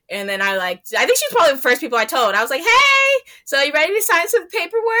out. And then I think she's probably the first people I told. I was like, hey, so you ready to sign some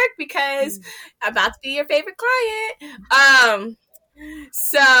paperwork? Because I'm about to be your favorite client.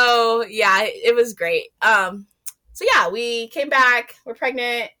 So yeah, it was great. So yeah, we came back, we're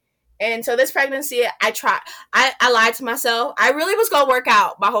pregnant. And so this pregnancy, I lied to myself. I really was going to work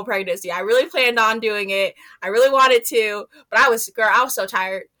out my whole pregnancy. I really planned on doing it. I really wanted to, but I was so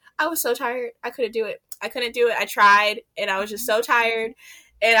tired. I couldn't do it. I tried and I was just so tired.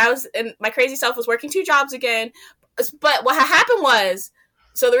 And my crazy self was working 2 jobs again. But what happened was,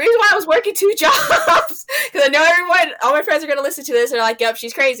 so the reason why I was working 2 jobs, because I know all my friends are going to listen to this and they're like, yep,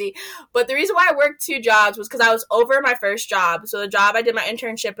 she's crazy. But the reason why I worked 2 jobs was because I was over my first job. So the job I did my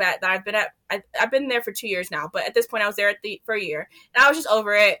internship at, that I've been there for 2 years now. But at this point I was there for a year. And I was just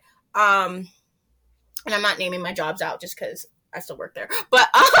over it. And I'm not naming my jobs out just because I still work there. But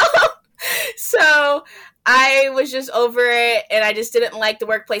so I was just over it and I just didn't like the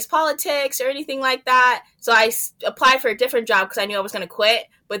workplace politics or anything like that. So I applied for a different job because I knew I was going to quit.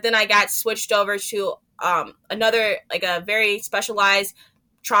 But then I got switched over to another, like a very specialized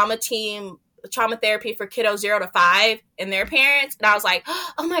trauma therapy for kiddos 0 to 5 and their parents. And I was like,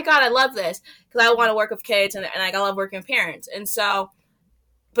 oh my God, I love this because I want to work with kids and I love working with parents. And so,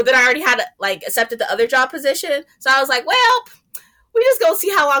 but then I already had accepted the other job position. So I was like, well, we just go see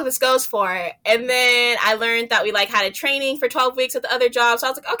how long this goes for. And then I learned that we had a training for 12 weeks at the other job. So I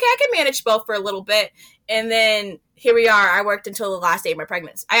was like, okay, I can manage both for a little bit. And then here we are. I worked until the last day of my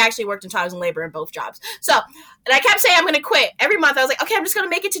pregnancy. I actually worked until I was in labor in both jobs. So, and I kept saying I'm going to quit. Every month I was like, okay, I'm just going to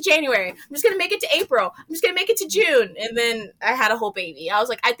make it to January. I'm just going to make it to April. I'm just going to make it to June. And then I had a whole baby. I was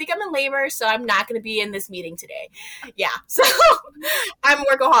like, I think I'm in labor, so I'm not going to be in this meeting today. Yeah. So I'm a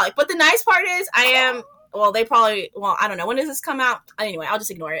workaholic. But the nice part is I am well, they probably, well, I don't know. When does this come out? Anyway, I'll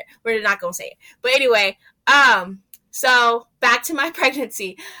just ignore it. We're not going to say it. But anyway, so back to my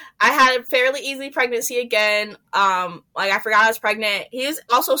pregnancy. I had a fairly easy pregnancy again. Like I forgot I was pregnant. He was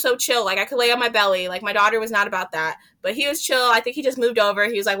also so chill. Like I could lay on my belly. Like my daughter was not about that, but he was chill. I think he just moved over.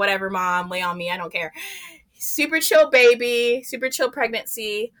 He was like, whatever, mom, lay on me. I don't care. Super chill baby, super chill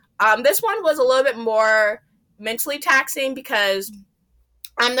pregnancy. This one was a little bit more mentally taxing because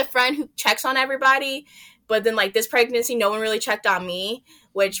I'm the friend who checks on everybody, but then like this pregnancy, no one really checked on me,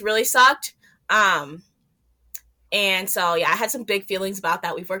 which really sucked. And so, yeah, I had some big feelings about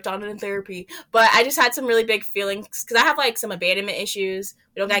that. We've worked on it in therapy, but I just had some really big feelings because I have like some abandonment issues.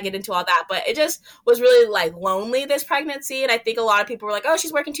 We don't gotta get into all that, but it just was really like lonely this pregnancy. And I think a lot of people were like, oh,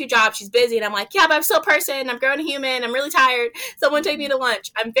 she's working 2 jobs. She's busy. And I'm like, yeah, but I'm still a person. I'm growing a human. I'm really tired. Someone take me to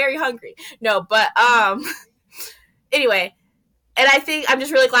lunch. I'm very hungry. No, but, anyway, and I think I'm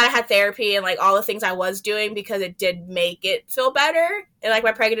just really glad I had therapy and like all the things I was doing because it did make it feel better. And like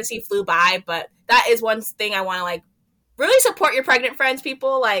my pregnancy flew by, but that is one thing I want to like really support your pregnant friends,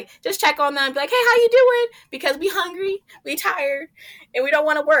 people. Like just check on them, be like, hey, how you doing? Because we hungry, we tired, and we don't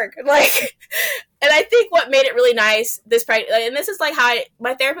want to work. Like, and I think what made it really nice this pregnancy, and this is like how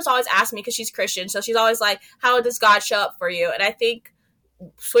my therapist always asks me because she's Christian, so she's always like, how does God show up for you? And I think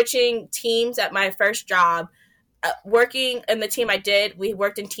switching teams at my first job. Working in the team I did, we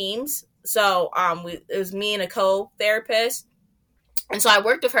worked in teams. So it was me and a co-therapist. And so I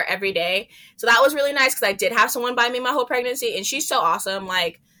worked with her every day. So that was really nice because I did have someone by me my whole pregnancy. And she's so awesome.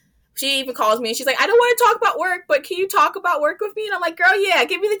 Like, she even calls me and she's like, I don't want to talk about work, but can you talk about work with me? And I'm like, girl, yeah,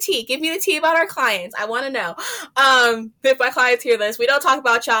 give me the tea. Give me the tea about our clients. I want to know. If my clients hear this, we don't talk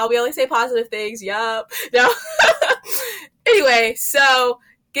about y'all. We only say positive things. Yup. No. Anyway, so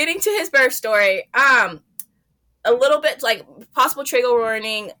getting to his birth story. A little bit like possible trigger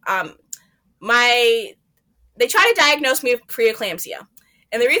warning. They tried to diagnose me with preeclampsia.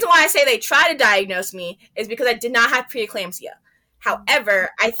 And the reason why I say they tried to diagnose me is because I did not have preeclampsia. However,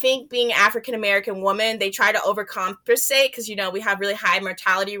 I think being an African-American woman, they try to overcompensate because, you know, we have really high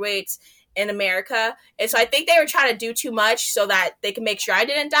mortality rates in America. And so I think they were trying to do too much so that they could make sure I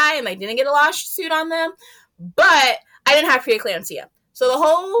didn't die and like didn't get a lawsuit on them. But I didn't have preeclampsia. So the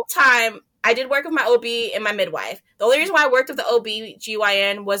whole time, I did work with my OB and my midwife. The only reason why I worked with the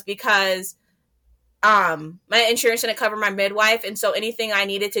OB-GYN was because my insurance didn't cover my midwife. And so anything I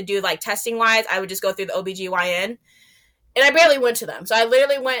needed to do, like testing-wise, I would just go through the OB-GYN. And I barely went to them. So I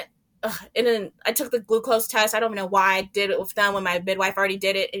literally went, and then I took the glucose test. I don't even know why I did it with them when my midwife already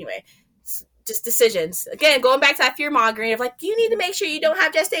did it. Anyway, just decisions. Again, going back to that fear-mongering of like, you need to make sure you don't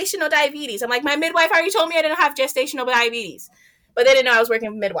have gestational diabetes. I'm like, my midwife already told me I didn't have gestational diabetes. But they didn't know I was working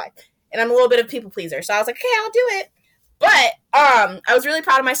with a midwife. And I'm a little bit of a people pleaser. So I was like, okay, I'll do it. But I was really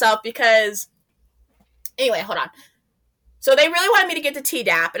proud of myself because, anyway, hold on. So they really wanted me to get the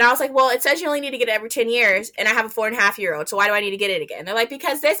Tdap. And I was like, well, it says you only need to get it every 10 years. And I have a 4.5-year-old. So why do I need to get it again? They're like,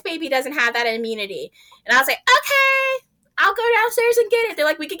 because this baby doesn't have that immunity. And I was like, okay, I'll go downstairs and get it. They're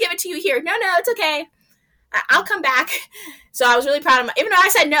like, we could give it to you here. No, it's okay. I'll come back. So I was really proud of my, even though I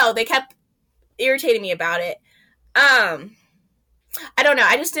said no, they kept irritating me about it. I don't know.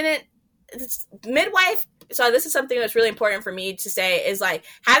 I just didn't, midwife, so this is something that's really important for me to say, is like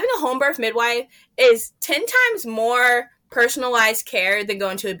having a home birth midwife is 10 times more personalized care than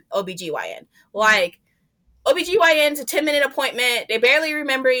going to an OB-GYN. Like, OB-GYN's a 10-minute appointment. They barely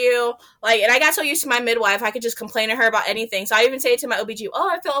remember you. Like, and I got so used to my midwife, I could just complain to her about anything. So I even say to my OB-GYN, oh,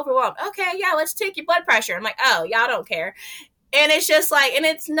 I feel overwhelmed. Okay, yeah, let's take your blood pressure. I'm like, oh, y'all don't care. And it's just like, and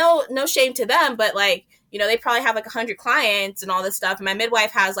it's no shame to them, but like, you know, they probably have like 100 clients and all this stuff. And my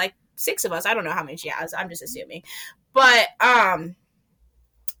midwife has like 6 of us. I don't know how many she has. I'm just assuming. But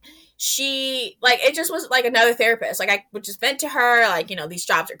she, like, it just was like another therapist. Like, I would just vent to her, like, you know, these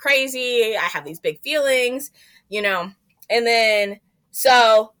jobs are crazy. I have these big feelings, you know. And then,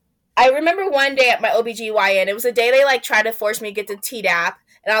 so I remember one day at my OB-GYN, it was the day they like tried to force me to get the Tdap.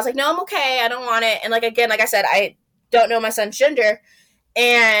 And I was like, no, I'm okay. I don't want it. And like, again, like I said, I don't know my son's gender.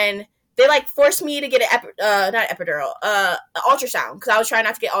 And they like forced me to get an not epidural, ultrasound, because I was trying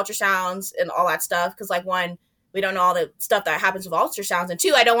not to get ultrasounds and all that stuff. Because like, one, we don't know all the stuff that happens with ultrasounds, and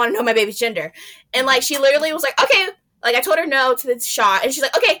 2, I don't want to know my baby's gender. And like, she literally was like, okay, like I told her no to the shot, and she's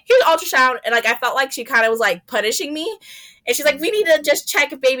like, okay, here's ultrasound. And like, I felt like she kind of was like punishing me, and she's like, we need to just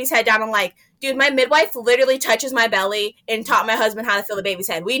check if baby's head down. I'm like, dude, my midwife literally touches my belly and taught my husband how to feel the baby's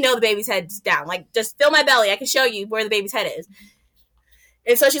head. We know the baby's head's down. Like, just feel my belly. I can show you where the baby's head is.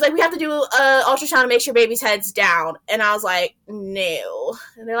 And so she's like, we have to do an ultrasound to make sure baby's head's down. And I was like, no.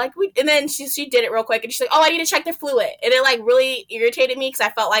 And they're like, and then she did it real quick. And she's like, oh, I need to check the fluid. And it like really irritated me because I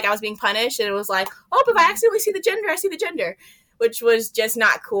felt like I was being punished. And it was like, oh, if I accidentally see the gender, I see the gender, which was just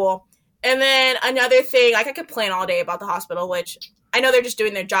not cool. And then another thing, like I could complain all day about the hospital, which I know they're just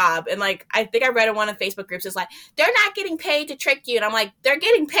doing their job. And like, I think I read in one of the Facebook groups, it's like, they're not getting paid to trick you. And I'm like, they're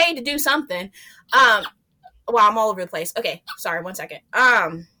getting paid to do something. Wow, I'm all over the place. Okay, sorry, 1 second.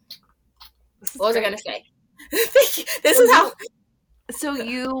 What was I gonna say? This is how. So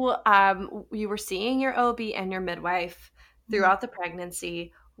you were seeing your OB and your midwife throughout the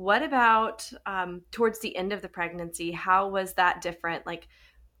pregnancy. What about towards the end of the pregnancy? How was that different? Like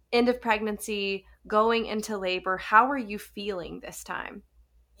end of pregnancy, going into labor. How were you feeling this time?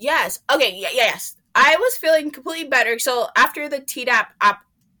 Yes. Okay. Yes. I was feeling completely better. So after the Tdap app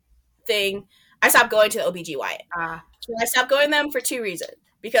thing, I stopped going to the OBGYN. So I stopped going to them for two reasons.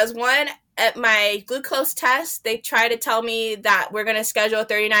 Because one, at my glucose test, they tried to tell me that we're going to schedule a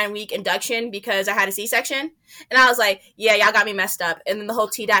 39-week induction because I had a C-section. And I was like, yeah, y'all got me messed up. And then the whole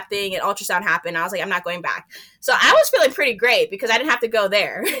Tdap thing and ultrasound happened. I was like, I'm not going back. So I was feeling pretty great because I didn't have to go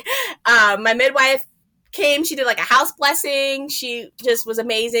there. My midwife came, she did like a house blessing. She just was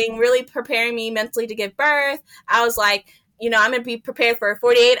amazing, really preparing me mentally to give birth. I was like, I'm going to be prepared for a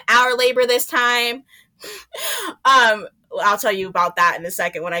 48-hour labor this time. I'll tell you about that in a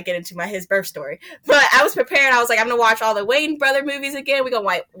second when I get into his birth story. But I was prepared. I was like, I'm going to watch all the Wayne brother movies again. We're going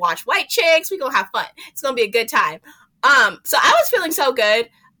to watch White Chicks. We're going to have fun. It's going to be a good time. So I was feeling so good.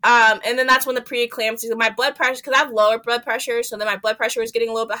 And then that's when the preeclampsia, my blood pressure, because I have lower blood pressure, so then my blood pressure was getting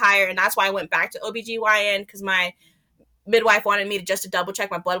a little bit higher, and that's why I went back to OBGYN, because my midwife wanted me to double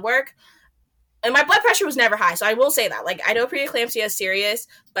check my blood work. And my blood pressure was never high, so I will say that. Like, I know preeclampsia is serious,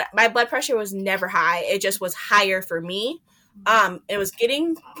 but my blood pressure was never high. It just was higher for me. It was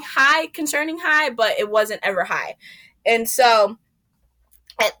getting high, concerning high, but it wasn't ever high. And so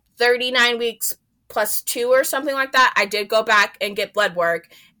at 39 weeks plus 2 or something like that, I did go back and get blood work.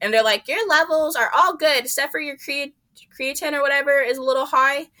 And they're like, your levels are all good, except for your creatine or whatever is a little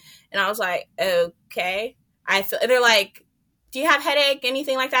high. And I was like, okay. And they're like, do you have headache,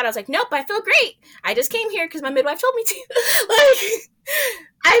 anything like that? I was like, nope, I feel great. I just came here because my midwife told me to. Like,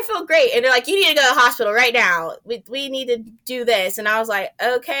 I feel great. And they're like, you need to go to the hospital right now. We need to do this. And I was like,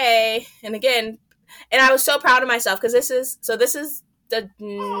 okay. And again, and I was so proud of myself because this is the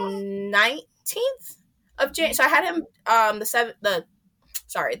 19th of January. So I had him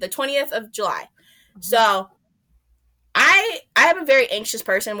the 20th of July. So I am a very anxious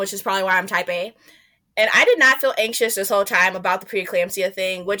person, which is probably why I'm type A. And I did not feel anxious this whole time about the preeclampsia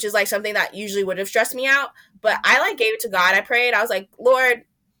thing, which is like something that usually would have stressed me out. But I like gave it to God. I prayed. I was like, Lord,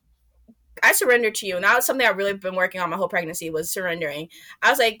 I surrender to you. And that was something I've really been working on my whole pregnancy, was surrendering. I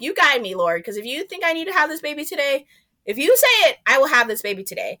was like, you guide me, Lord, because if you think I need to have this baby today, if you say it, I will have this baby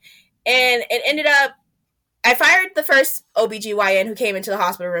today. And it ended up, I fired the first OBGYN who came into the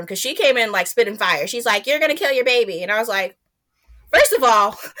hospital room because she came in like spitting fire. She's like, you're going to kill your baby. And I was like, first of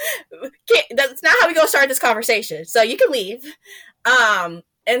all, that's not how we go start this conversation. So you can leave.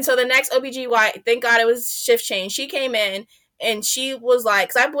 And so the next OBGYN, thank God it was shift change. She came in and she was like,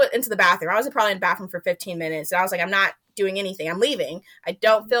 because I went into the bathroom. I was probably in the bathroom for 15 minutes. And I was like, I'm not doing anything. I'm leaving. I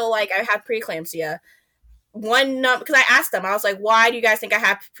don't feel like I have preeclampsia. Because I asked them, I was like, why do you guys think I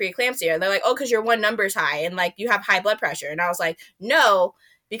have preeclampsia? And they're like, oh, because your one number is high and like you have high blood pressure. And I was like, no.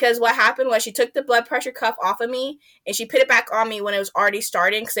 Because what happened was she took the blood pressure cuff off of me and she put it back on me when it was already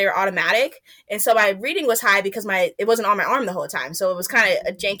starting because they were automatic. And so my reading was high because it wasn't on my arm the whole time. So it was kind of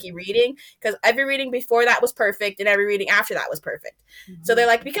a janky reading because every reading before that was perfect and every reading after that was perfect. Mm-hmm. So they're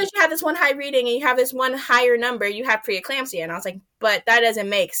like, because you have this one high reading and you have this one higher number, you have preeclampsia. And I was like, but that doesn't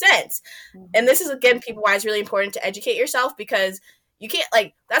make sense. Mm-hmm. And this is, again, people, why it's really important to educate yourself, because you can't,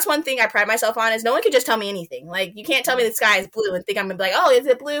 like, that's one thing I pride myself on, is no one can just tell me anything. Like, you can't tell me the sky is blue and think I'm going to be like, oh, is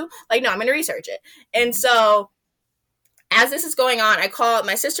it blue? Like, no, I'm going to research it. And so as this is going on, I called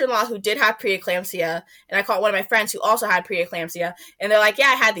my sister-in-law who did have preeclampsia, and I called one of my friends who also had preeclampsia, and they're like, yeah,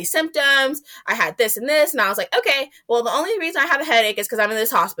 I had these symptoms, I had this and this, and I was like, okay, well, the only reason I have a headache is because I'm in this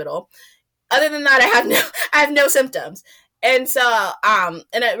hospital. Other than that, I have no symptoms. And so, and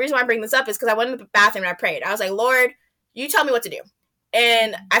the reason why I bring this up is because I went in the bathroom and I prayed. I was like, Lord, you tell me what to do.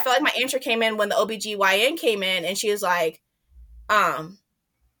 And I felt like my answer came in when the OBGYN came in, and she was like,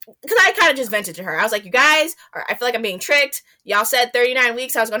 because I kind of just vented to her. I was like, you guys, I feel like I'm being tricked. Y'all said 39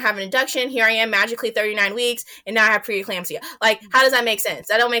 weeks I was going to have an induction. Here I am, magically 39 weeks, and now I have preeclampsia. Like, how does that make sense?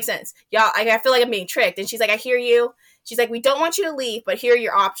 That don't make sense. Y'all, I feel like I'm being tricked. And she's like, I hear you. she's like, we don't want you to leave, but here are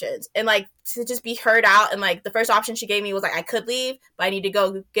your options. And like to just be heard out. And like the first option she gave me was like, I could leave, but I need to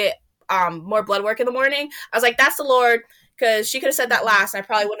go get more blood work in the morning. I was like, that's the Lord, because she could have said that last and I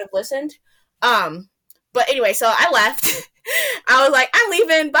probably wouldn't have listened. But anyway, so I left. I was like, I'm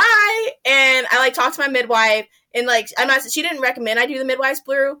leaving, bye. And I like talked to my midwife, and like she didn't recommend I do the midwife's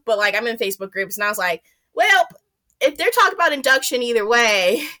brew, but like I'm in Facebook groups, and I was like, well, if they're talking about induction either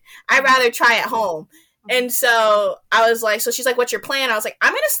way, I'd rather try at home. And so I was like, so she's like, what's your plan? I was like,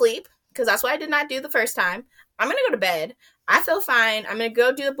 I'm gonna sleep, because that's what I did not do the first time. I'm gonna go to bed. I feel fine. I'm gonna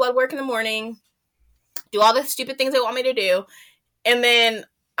go do the blood work in the morning, do all the stupid things they want me to do, and then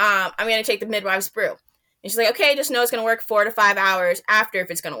I'm gonna take the midwife's brew. And she's like, okay, just know it's going to work 4 to 5 hours after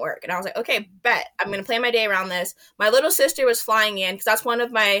if it's going to work. And I was like, okay, bet. I'm going to plan my day around this. My little sister was flying in, because that's one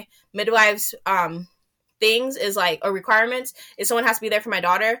of my midwife's things is like, or requirements, is someone has to be there for my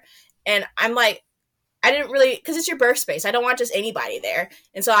daughter. And I'm like, I didn't really, because it's your birth space. I don't want just anybody there.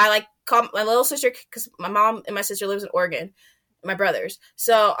 And so I like called my little sister, because my mom and my sister lives in Oregon, my brothers.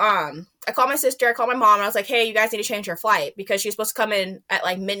 So I called my sister, I called my mom, and I was like, hey, you guys need to change her flight, because she's supposed to come in at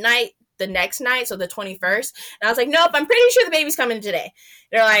like midnight the next night, so the 21st. And I was like, nope, I'm pretty sure the baby's coming today.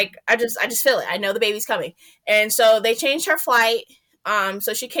 They're like, I just feel it. I know the baby's coming. And so they changed her flight.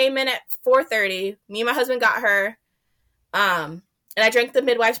 So she came in at 4:30. Me and my husband got her. And I drank the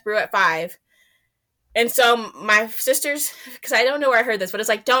midwife's brew at 5. And so my sisters, because I don't know where I heard this, but it's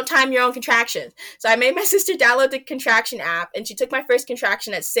like, don't time your own contractions. So I made my sister download the contraction app, and she took my first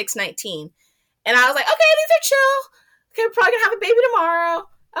contraction at 6:19. And I was like, okay, these are chill. Okay, we're probably gonna have a baby tomorrow.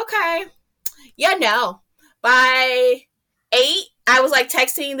 Okay. Yeah, no. By 8, I was like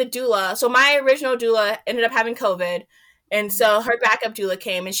texting the doula. So my original doula ended up having COVID. And so her backup doula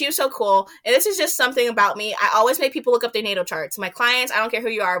came, and she was so cool. And this is just something about me. I always make people look up their natal charts. My clients, I don't care who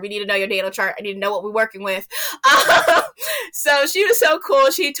you are, we need to know your natal chart. I need to know what we're working with. So she was so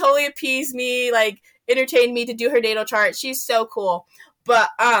cool. She totally appeased me, like entertained me to do her natal chart. She's so cool. But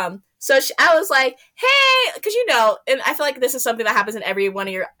so I was like, hey, because you know, and I feel like this is something that happens in every one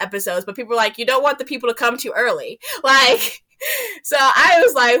of your episodes, but people are like, you don't want the people to come too early. Like, so I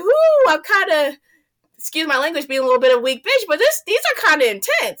was like, whoo, I'm kind of, excuse my language, being a little bit of a weak bitch, but these are kind of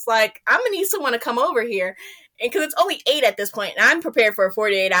intense. Like, I'm going to need someone to come over here. And because it's only 8 at this point, and I'm prepared for a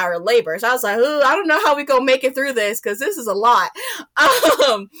 48-hour labor. So I was like, ooh, I don't know how we going to make it through this, because this is a lot.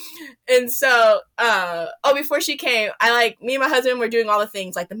 And so, before she came, me and my husband were doing all the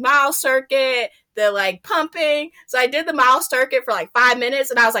things, like the mile circuit, the, like, pumping. So I did the mile circuit for, like, 5 minutes,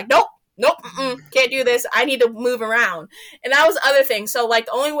 and I was like, nope, can't do this. I need to move around. And that was the other thing. So, like,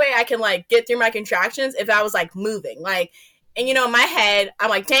 the only way I can, like, get through my contractions if I was, like, moving. Like, and, you know, in my head, I'm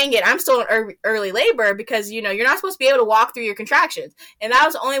like, dang it, I'm still in early labor, because, you know, you're not supposed to be able to walk through your contractions. And that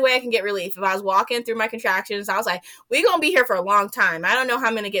was the only way I can get relief. If I was walking through my contractions, I was like, we're going to be here for a long time. I don't know how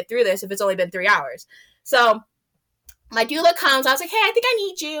I'm going to get through this if it's only been 3 hours. So my doula comes. I was like, hey, I think I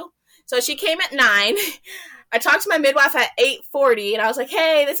need you. So she came at 9. I talked to my midwife at 8:40, and I was like,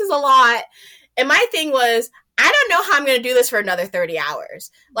 hey, this is a lot. And my thing was, I don't know how I'm going to do this for another 30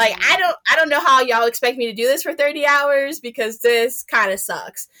 hours. Like, I don't know how y'all expect me to do this for 30 hours, because this kind of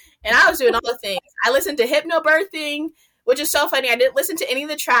sucks. And I was doing all the things. I listened to hypnobirthing, which is so funny. I didn't listen to any of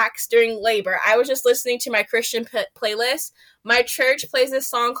the tracks during labor. I was just listening to my Christian playlist. My church plays this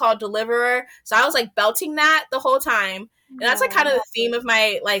song called Deliverer. So I was like belting that the whole time. And that's like kind of the theme of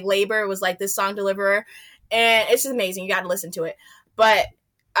my like labor, was like this song Deliverer. And it's just amazing. You got to listen to it. But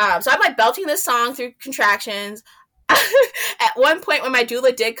so I'm like belting this song through contractions. At one point when my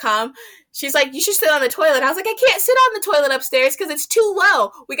doula did come, she's like, you should sit on the toilet. I was like, I can't sit on the toilet upstairs because it's too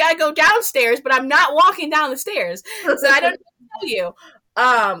low. We got to go downstairs, but I'm not walking down the stairs. So I don't know what to tell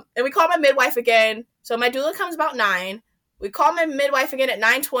you. And we called my midwife again. So my doula comes about 9. We called my midwife again at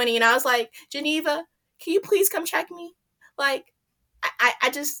 9:20, and I was like, Geneva, can you please come check me? Like, I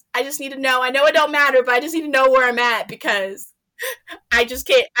just need to know. I know it don't matter, but I just need to know where I'm at, because I just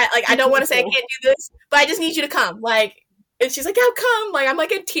can't, I don't want to say I can't do this, but I just need you to come. Like, and she's like, I'll come. Like, I'm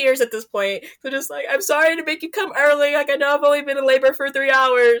like in tears at this point. So just like, I'm sorry to make you come early. Like, I know I've only been in labor for 3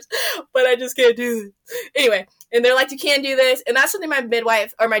 hours, but I just can't do this. Anyway, and they're like, you can't do this. And that's something my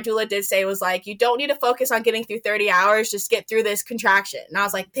midwife or my doula did say, was like, you don't need to focus on getting through 30 hours. Just get through this contraction. And I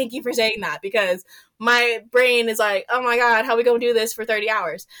was like, thank you for saying that, because my brain is like, oh my God, how are we going to do this for 30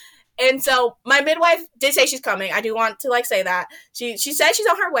 hours? And so my midwife did say she's coming. I do want to like say that. She said she's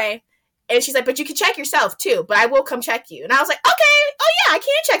on her way. And she's like, but you can check yourself too, but I will come check you. And I was like, okay, oh yeah, I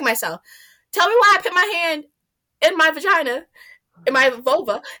can check myself. Tell me why I put my hand in my vagina, in my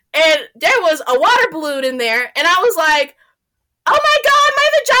vulva, and there was a water balloon in there. And I was like, oh my God, my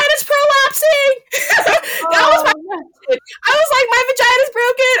vagina's prolapsing. That was my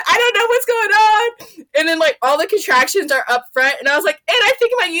contractions are up front, and I was like, and I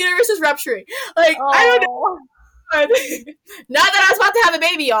think my uterus is rupturing. Like, I don't know. Not that I was about to have a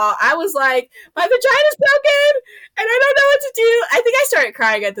baby, y'all. I was like, my vagina's broken, and I don't know what to do. I think I started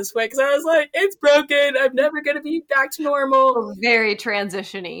crying at this point because I was like, it's broken. I'm never gonna be back to normal. Very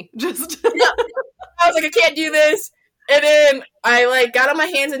transition-y. Just yeah. I was like, I can't do this. And then I like got on my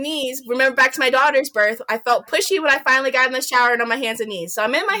hands and knees. Remember back to my daughter's birth, I felt pushy when I finally got in the shower and on my hands and knees. So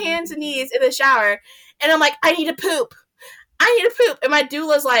I'm in my hands and knees in the shower, and I'm like, I need to poop. I need to poop. And my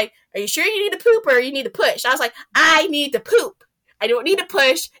doula's like, are you sure you need to poop or you need to push? I was like, I need to poop. I don't need to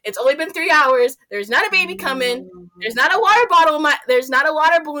push. It's only been 3 hours. There's not a baby coming. There's not a water bottle there's not a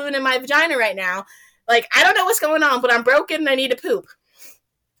water balloon in my vagina right now. Like, I don't know what's going on, but I'm broken and I need to poop.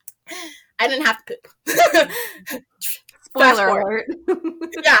 I didn't have to poop. Spoiler alert.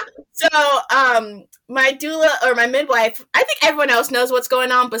 Yeah. So, my doula or my midwife, I think everyone else knows what's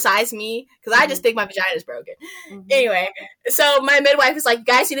going on besides me, because I just think my vagina is broken. Anyway, so my midwife is like, you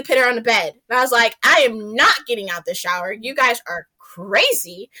guys need to put her on the bed. And I was like, I am not getting out the shower. You guys are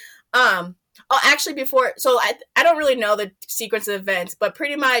crazy. Actually before, so I don't really know the sequence of events, but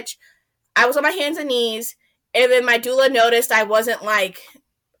pretty much I was on my hands and knees, and then my doula noticed I wasn't like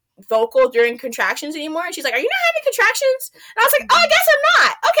vocal during contractions anymore, and she's like, are you not having contractions? And I was like, oh, I guess I'm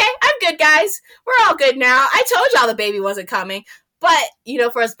not. Okay, I'm good, guys. We're all good now. I told y'all the baby wasn't coming. But, you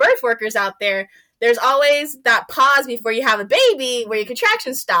know, for us birth workers out there, there's always that pause before you have a baby where your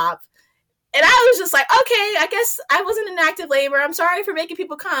contractions stop. And I was just like, okay, I guess I wasn't in active labor. I'm sorry for making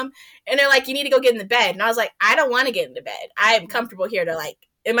people come. And they're like, you need to go get in the bed. And I was like, I don't want to get in the bed. I am comfortable here to like,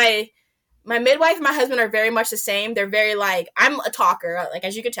 my midwife and my husband are very much the same. They're very like, I'm a talker. Like,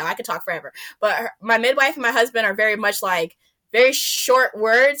 as you can tell, I could talk forever. But my midwife and my husband are very much like, very short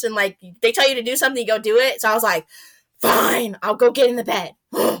words. And like, they tell you to do something, you go do it. So I was like, fine, I'll go get in the bed.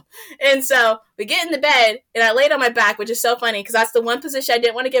 And so we get in the bed, and I laid on my back, which is so funny because that's the one position I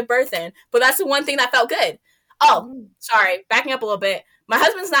didn't want to give birth in. But that's the one thing that felt good. Oh, sorry, backing up a little bit. My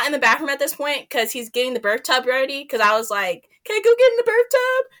husband's not in the bathroom at this point because he's getting the birth tub ready, because I was like, can I go get in the birth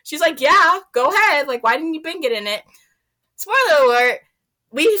tub? She's like, yeah, go ahead. Like, why didn't you been get in it? Spoiler alert,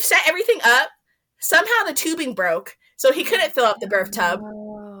 we set everything up. Somehow the tubing broke, so he couldn't fill up the birth tub.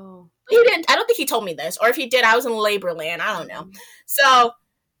 He didn't. I don't think he told me this, or if he did, I was in labor land. I don't know. So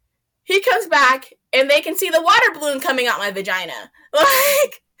he comes back, and they can see the water balloon coming out my vagina,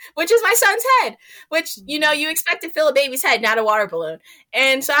 like, which is my son's head. Which, you know, you expect to fill a baby's head, not a water balloon.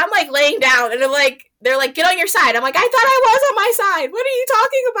 And so I'm like laying down, and they're like, get on your side. I'm like, I thought I was on my side. What are you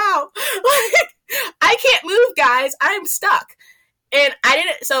talking about? Like, I can't move, guys. I'm stuck. And I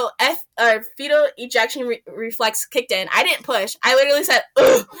didn't, so fetal ejection reflex kicked in. I didn't push. I literally said,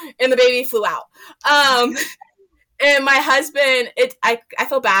 ugh, and the baby flew out. And my husband, I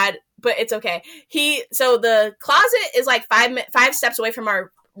feel bad, but it's okay. So the closet is like 5 steps away from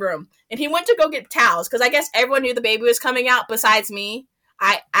our room. And he went to go get towels, because I guess everyone knew the baby was coming out besides me.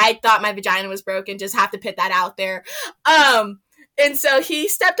 I thought my vagina was broken, just have to put that out there. And so he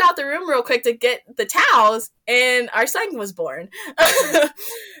stepped out the room real quick to get the towels, and our son was born.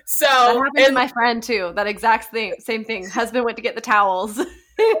 So that happened to my friend too. That exact same thing. Husband went to get the towels.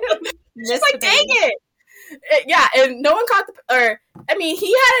 She's like, dang it. Yeah, and no one caught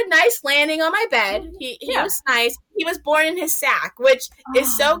he had a nice landing on my bed. He was nice. He was born in his sack, which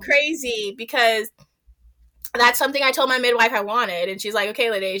is so crazy because that's something I told my midwife I wanted, and she's like, okay,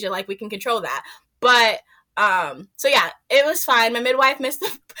 LaDeja, like, we can control that. But so yeah, it was fine. My midwife missed the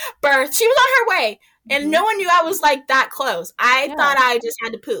birth. She was on her way, and no one knew I was like that close. I thought I just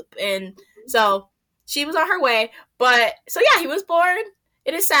had to poop, and so she was on her way. But so yeah, he was born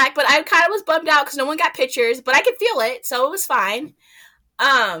in his sack, but I kind of was bummed out because no one got pictures, but I could feel it, so it was fine.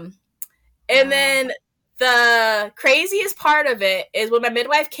 And then the craziest part of it is when my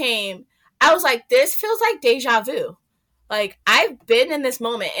midwife came, I was like, this feels like deja vu. Like, I've been in this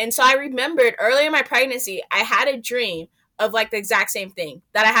moment. And so I remembered early in my pregnancy, I had a dream of, like, the exact same thing.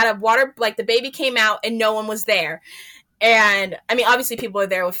 That I had like, the baby came out and no one was there. And, I mean, obviously people were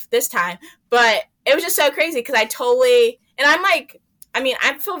there with this time. But it was just so crazy because and I'm, like, I mean,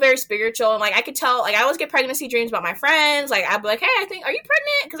 I feel very spiritual. And, like, I could tell, like, I always get pregnancy dreams about my friends. Like, I'd be like, hey, are you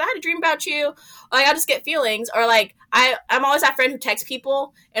pregnant? Because I had a dream about you. Or, like, I'll just get feelings. Or, like, I'm always that friend who texts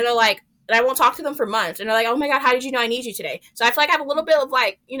people and they're like, and I won't talk to them for months. And they're like, oh my God, how did you know I need you today? So I feel like I have a little bit of,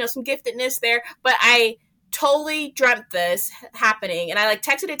 like, you know, some giftedness there. But I totally dreamt this happening. And I, like,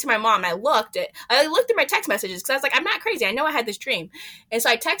 texted it to my mom. I looked at my text messages because I was like, I'm not crazy. I know I had this dream. And so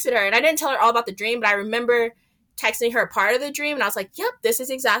I texted her. And I didn't tell her all about the dream. But I remember texting her a part of the dream. And I was like, yep, this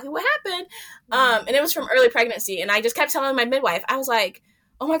is exactly what happened. And it was from early pregnancy. And I just kept telling my midwife, I was like,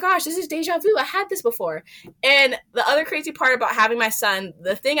 oh my gosh, this is deja vu. I had this before. And the other crazy part about having my son,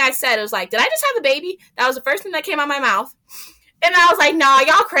 the thing I said, it was like, did I just have a baby? That was the first thing that came out of my mouth. And I was like, nah,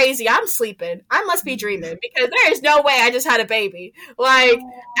 y'all crazy. I'm sleeping. I must be dreaming because there is no way I just had a baby. Like,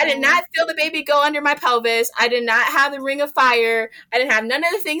 I did not feel the baby go under my pelvis. I did not have the ring of fire. I didn't have none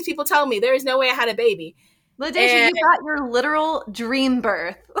of the things people tell me. There is no way I had a baby. LaDacia, you got your literal dream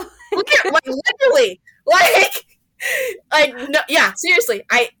birth. Like, literally. No, yeah, seriously.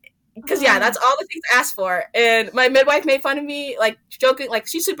 Because, yeah, that's all the things I asked for. And my midwife made fun of me, like, joking. Like,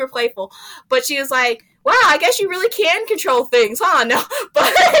 she's super playful. But she was like, wow, I guess you really can control things, huh? No,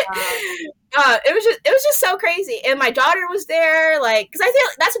 but it was just so crazy. And my daughter was there, like, because I feel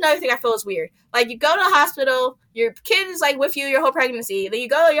that's another thing I feel is weird. Like, you go to the hospital, your kid is like with you your whole pregnancy, then you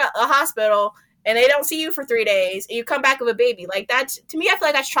go to a hospital and they don't see you for 3 days, and you come back with a baby. Like, that's, to me, I feel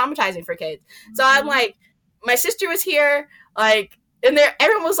like that's traumatizing for kids. Mm-hmm. So I'm like, my sister was here, like, and there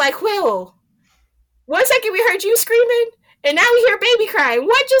everyone was like, "Whoa, 1 second we heard you screaming, and now we hear baby crying.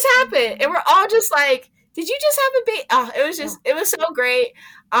 What just happened?" And we're all just like, did you just have a baby? Oh, it was so great.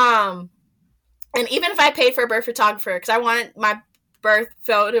 And even if I paid for a birth photographer, because I wanted my birth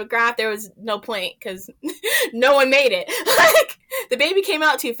photograph, there was no point because no one made it. Like, the baby came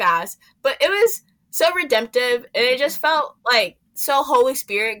out too fast. But it was so redemptive, and it just felt like so Holy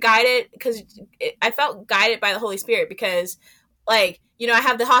Spirit guided, because I felt guided by the Holy Spirit because, like, you know, I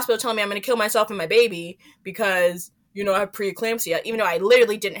have the hospital telling me I'm going to kill myself and my baby because, you know, I have preeclampsia, even though I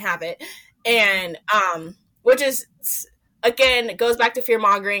literally didn't have it. And, which is, again, it goes back to fear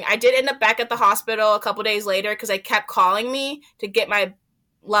mongering. I did end up back at the hospital a couple days later because they kept calling me to get my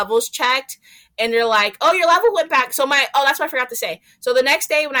levels checked. And they're like, oh, your level went back. So that's what I forgot to say. So the next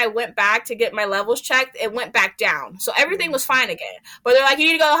day when I went back to get my levels checked, it went back down. So everything was fine again. But they're like, you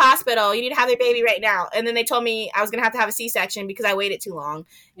need to go to the hospital. You need to have your baby right now. And then they told me I was going to have a C-section because I waited too long.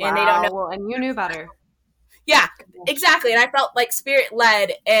 And they don't know. Well, and you knew better. Yeah, exactly. And I felt like spirit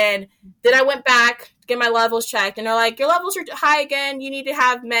led. And then I went back to get my levels checked. And they're like, your levels are high again. You need to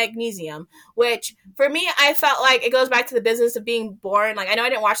have magnesium. Which, for me, I felt like it goes back to the business of being born. Like, I know I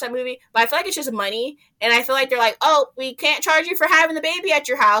didn't watch that movie, but I feel like it's just money. And I feel like they're like, oh, we can't charge you for having the baby at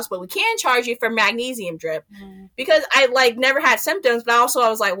your house, but we can charge you for magnesium drip. Mm. Because I, like, never had symptoms, but I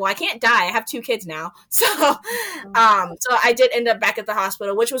was like, well, I can't die. I have 2 kids now. So, so I did end up back at the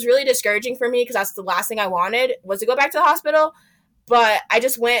hospital, which was really discouraging for me because that's the last thing I wanted was to go back to the hospital. But I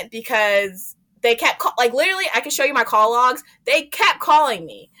just went because they kept, literally, I can show you my call logs. They kept calling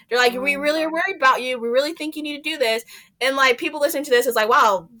me. They're like, we really are worried about you. We really think you need to do this. And, like, people listening to this is like,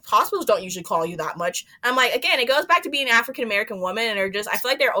 wow, hospitals don't usually call you that much. I'm like, again, it goes back to being an African-American woman, and I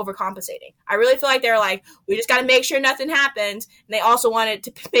feel like they're overcompensating. I really feel like they're like, we just got to make sure nothing happens. And they also wanted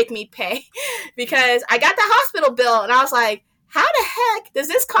to make me pay because I got the hospital bill, and I was like, how the heck does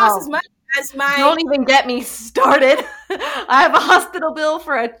this cost as much as my... Don't even get me started. I have a hospital bill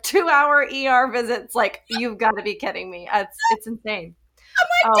for a 2-hour ER visit. It's like, you've got to be kidding me. It's insane.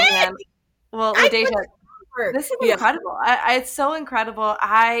 I'm like, man. Well, LaDacia, this is incredible. It's so incredible.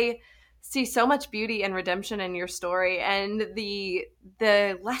 I see so much beauty and redemption in your story, and the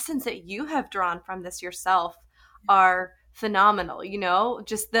lessons that you have drawn from this yourself are phenomenal. You know,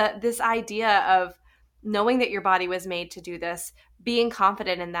 just this idea of knowing that your body was made to do this, being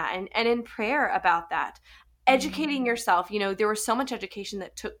confident in that, and in prayer about that. Educating yourself, you know, there was so much education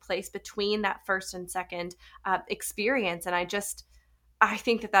that took place between that first and second experience, and I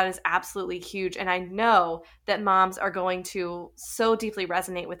think that is absolutely huge. And I know that moms are going to so deeply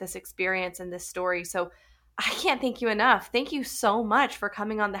resonate with this experience and this story. So I can't thank you enough. Thank you so much for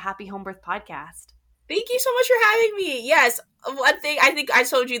coming on the Happy Home Birth podcast. Thank you so much for having me. Yes, one thing, I think I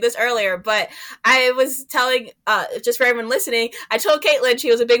told you this earlier, but I was telling, just for everyone listening, I told Caitlin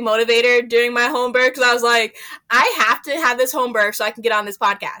she was a big motivator during my home birth because I was like, I have to have this home birth so I can get on this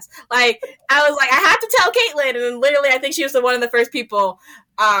podcast. Like, I was like, I have to tell Caitlin, and then literally I think she was one of the first people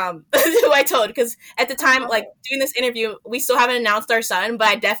who I told, because at the time, like, doing this interview, we still haven't announced our son, but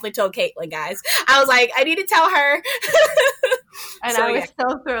I definitely told Caitlin, guys. I was like, I need to tell her. And so, I was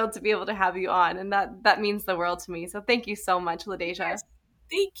so thrilled to be able to have you on, and that means the world to me. So thank you so much, LaDacia. Yes,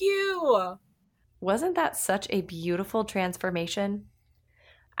 thank you. Wasn't that such a beautiful transformation?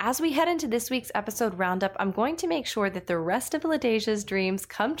 As we head into this week's episode roundup, I'm going to make sure that the rest of LaDacia's dreams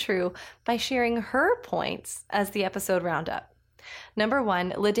come true by sharing her points as the episode roundup. Number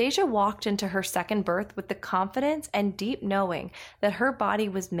 1, LaDacia walked into her second birth with the confidence and deep knowing that her body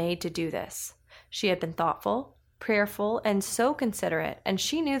was made to do this. She had been thoughtful, prayerful, and so considerate, and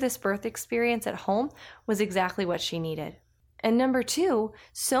she knew this birth experience at home was exactly what she needed. And number 2,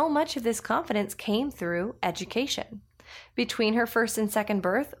 so much of this confidence came through education. Between her first and second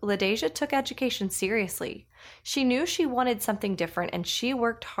birth, LaDeja took education seriously. She knew she wanted something different, and she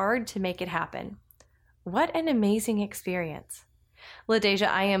worked hard to make it happen. What an amazing experience. LaDeja,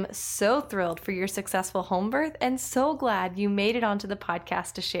 I am so thrilled for your successful home birth and so glad you made it onto the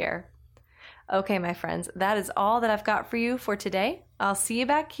podcast to share. Okay, my friends, that is all that I've got for you for today. I'll see you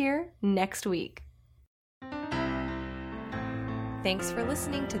back here next week. Thanks for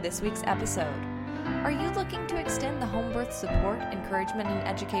listening to this week's episode. Are you looking to extend the home birth support, encouragement, and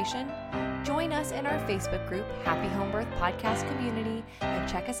education? Join us in our Facebook group, Happy Home Birth Podcast Community, and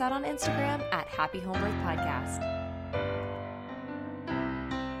check us out on Instagram at Happy Home Birth Podcast.